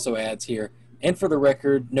it also adds here, and for the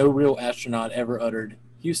record, no real astronaut ever uttered,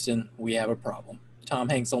 Houston, we have a problem. Tom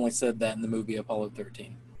Hanks only said that in the movie Apollo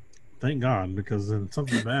 13. Thank God, because then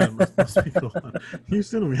something bad must be going on.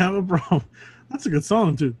 Houston, we have a problem. That's a good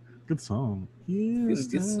song, too. Good song.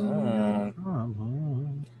 Good song.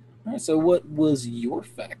 All right, so what was your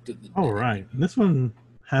fact of the day? All right. This one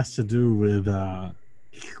has to do with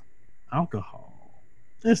alcohol.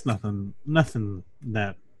 It's nothing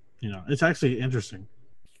that, it's actually interesting.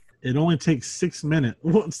 It only takes 6 minutes.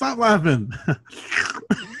 Well, stop laughing.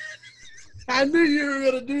 I knew you were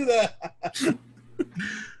going to do that.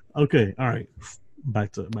 Okay. All right.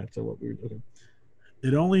 Back to what we were doing.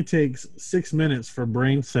 It only takes 6 minutes for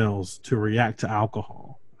brain cells to react to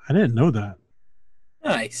alcohol. I didn't know that.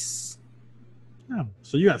 Nice. Yeah.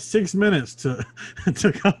 So you got 6 minutes to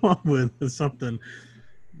come up with something.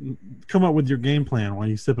 Come up with your game plan while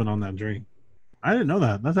you're sipping on that drink. I didn't know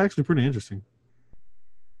that. That's actually pretty interesting.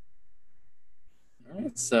 All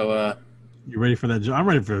right. So, you ready for that joke? I'm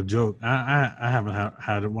ready for a joke. I haven't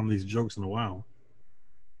had one of these jokes in a while.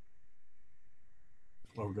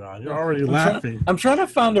 Oh God, you're already laughing. I'm trying to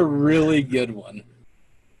find a really good one.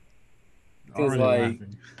 Because,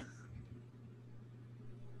 laughing.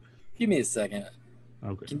 Give me a second.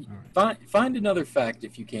 Okay. Find another fact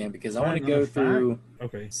if you can, because I want to go through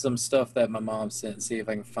some stuff that my mom sent and see if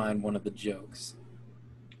I can find one of the jokes.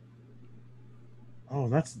 Oh,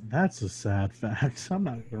 that's a sad fact. I'm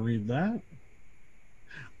not gonna read that.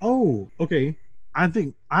 Oh, okay. I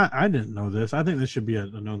think I didn't know this. I think this should be a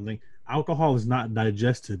known thing. Alcohol is not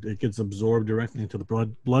digested; it gets absorbed directly into the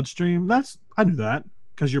bloodstream. I knew that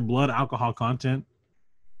because your blood alcohol content.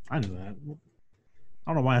 I knew that.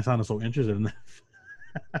 I don't know why I sounded so interested in that.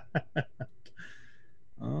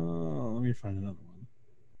 Let me find another one.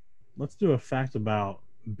 Let's do a fact about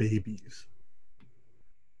babies.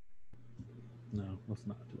 No, let's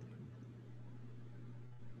not do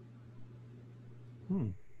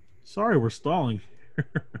it. Sorry, we're stalling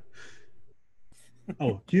here.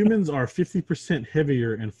 Oh, humans are 50%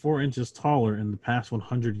 heavier and 4 inches taller in the past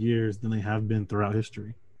 100 years than they have been throughout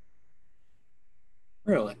history.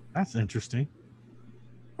 Really? That's interesting.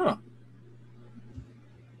 Huh.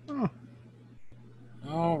 Oh,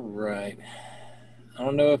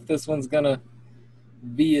 know if this one's gonna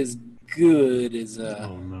be as good as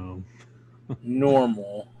Oh no.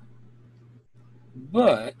 normal.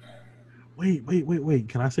 But Wait.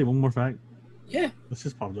 Can I say one more fact? yeah, This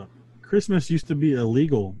just popped up. Christmas used to be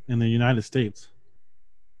illegal in the United States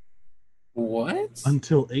what?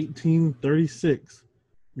 until 1836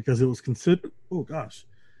 because it was considered,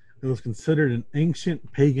 it was considered an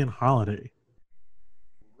ancient pagan holiday.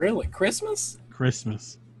 Really, Christmas?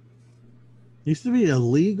 Christmas used to be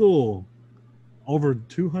illegal over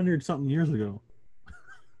 200 something years ago.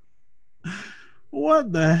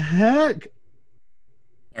 What the heck?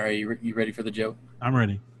 All right, you ready for the joke? I'm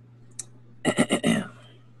ready.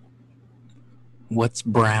 What's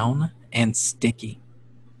brown and sticky?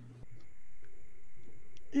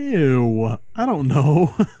 Ew. I don't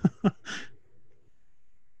know.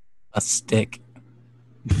 A stick.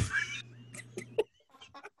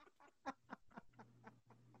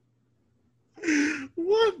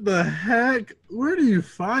 What the heck? Where do you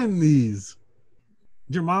find these?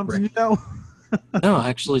 Did your mom send you that one? No,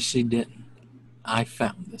 actually, she didn't. I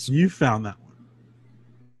found this. You found that one.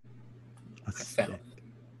 I found it.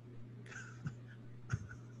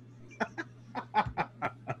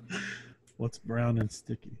 What's brown and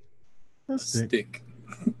sticky? A Stick.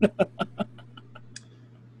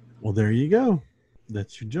 Well, there you go.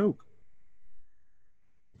 That's your joke.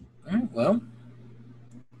 All right, well,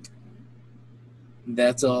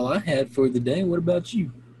 that's all I had for the day. What about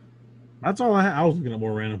you? That's all I had. I was looking at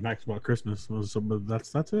more random facts about Christmas, but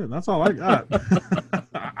that's it. That's all I got.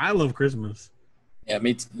 I love Christmas, Yeah,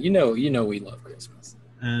 me too. You know, we love Christmas.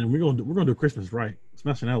 and we're gonna do Christmas right.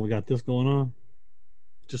 Especially now we got this going on.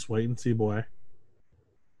 Just wait and see, boy.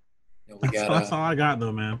 You know, we That's all I got,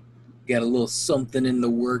 though, man. got a little something in the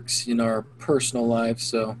works in our personal life.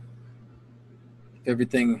 So if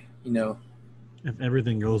everything, If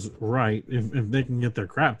everything goes right, if they can get their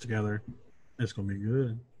crap together, it's gonna be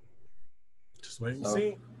good. Just wait and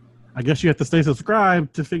see. I guess you have to stay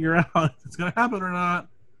subscribed to figure out if it's gonna happen or not.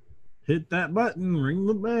 Hit that button, ring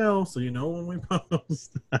the bell, so you know when we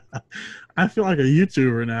post. I feel like a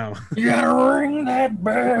YouTuber now. you gotta ring that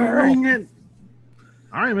bell. Ring it.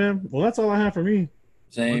 All right, man. Well, that's all I have for me.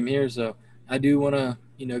 Same here. So I do want to,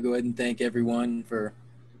 go ahead and thank everyone for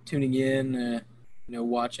tuning in,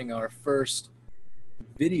 watching our first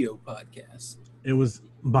video podcast. It was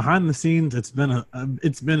behind the scenes. It's been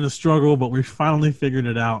a struggle, but we finally figured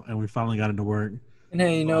it out, and we finally got it to work. And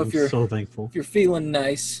hey, I'm if you're so thankful. If you're feeling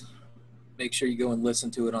nice, make sure you go and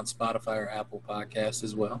listen to it on Spotify or Apple Podcasts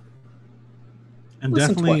as well. And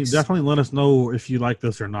Listen definitely twice. let us know if you like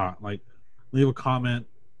this or not. Like, leave a comment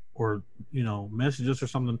or message us or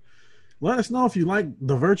something. Let us know if you like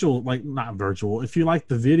the virtual, like not virtual, if you like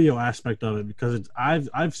the video aspect of it, because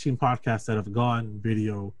I've seen podcasts that have gone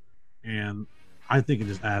video, and I think it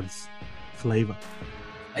just adds flavor.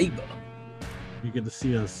 You get to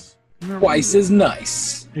see us Twice as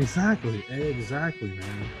nice. Exactly,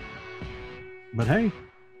 man. But hey,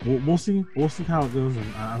 we'll see how it goes,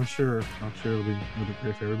 and I'm sure it'll be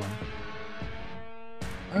great for everybody.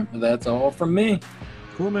 All right, well, that's all from me.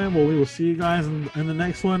 Cool, man. Well, we will see you guys in the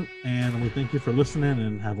next one, and we thank you for listening,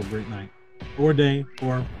 and have a great night or day,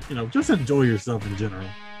 or just enjoy yourself in general.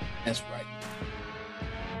 That's right.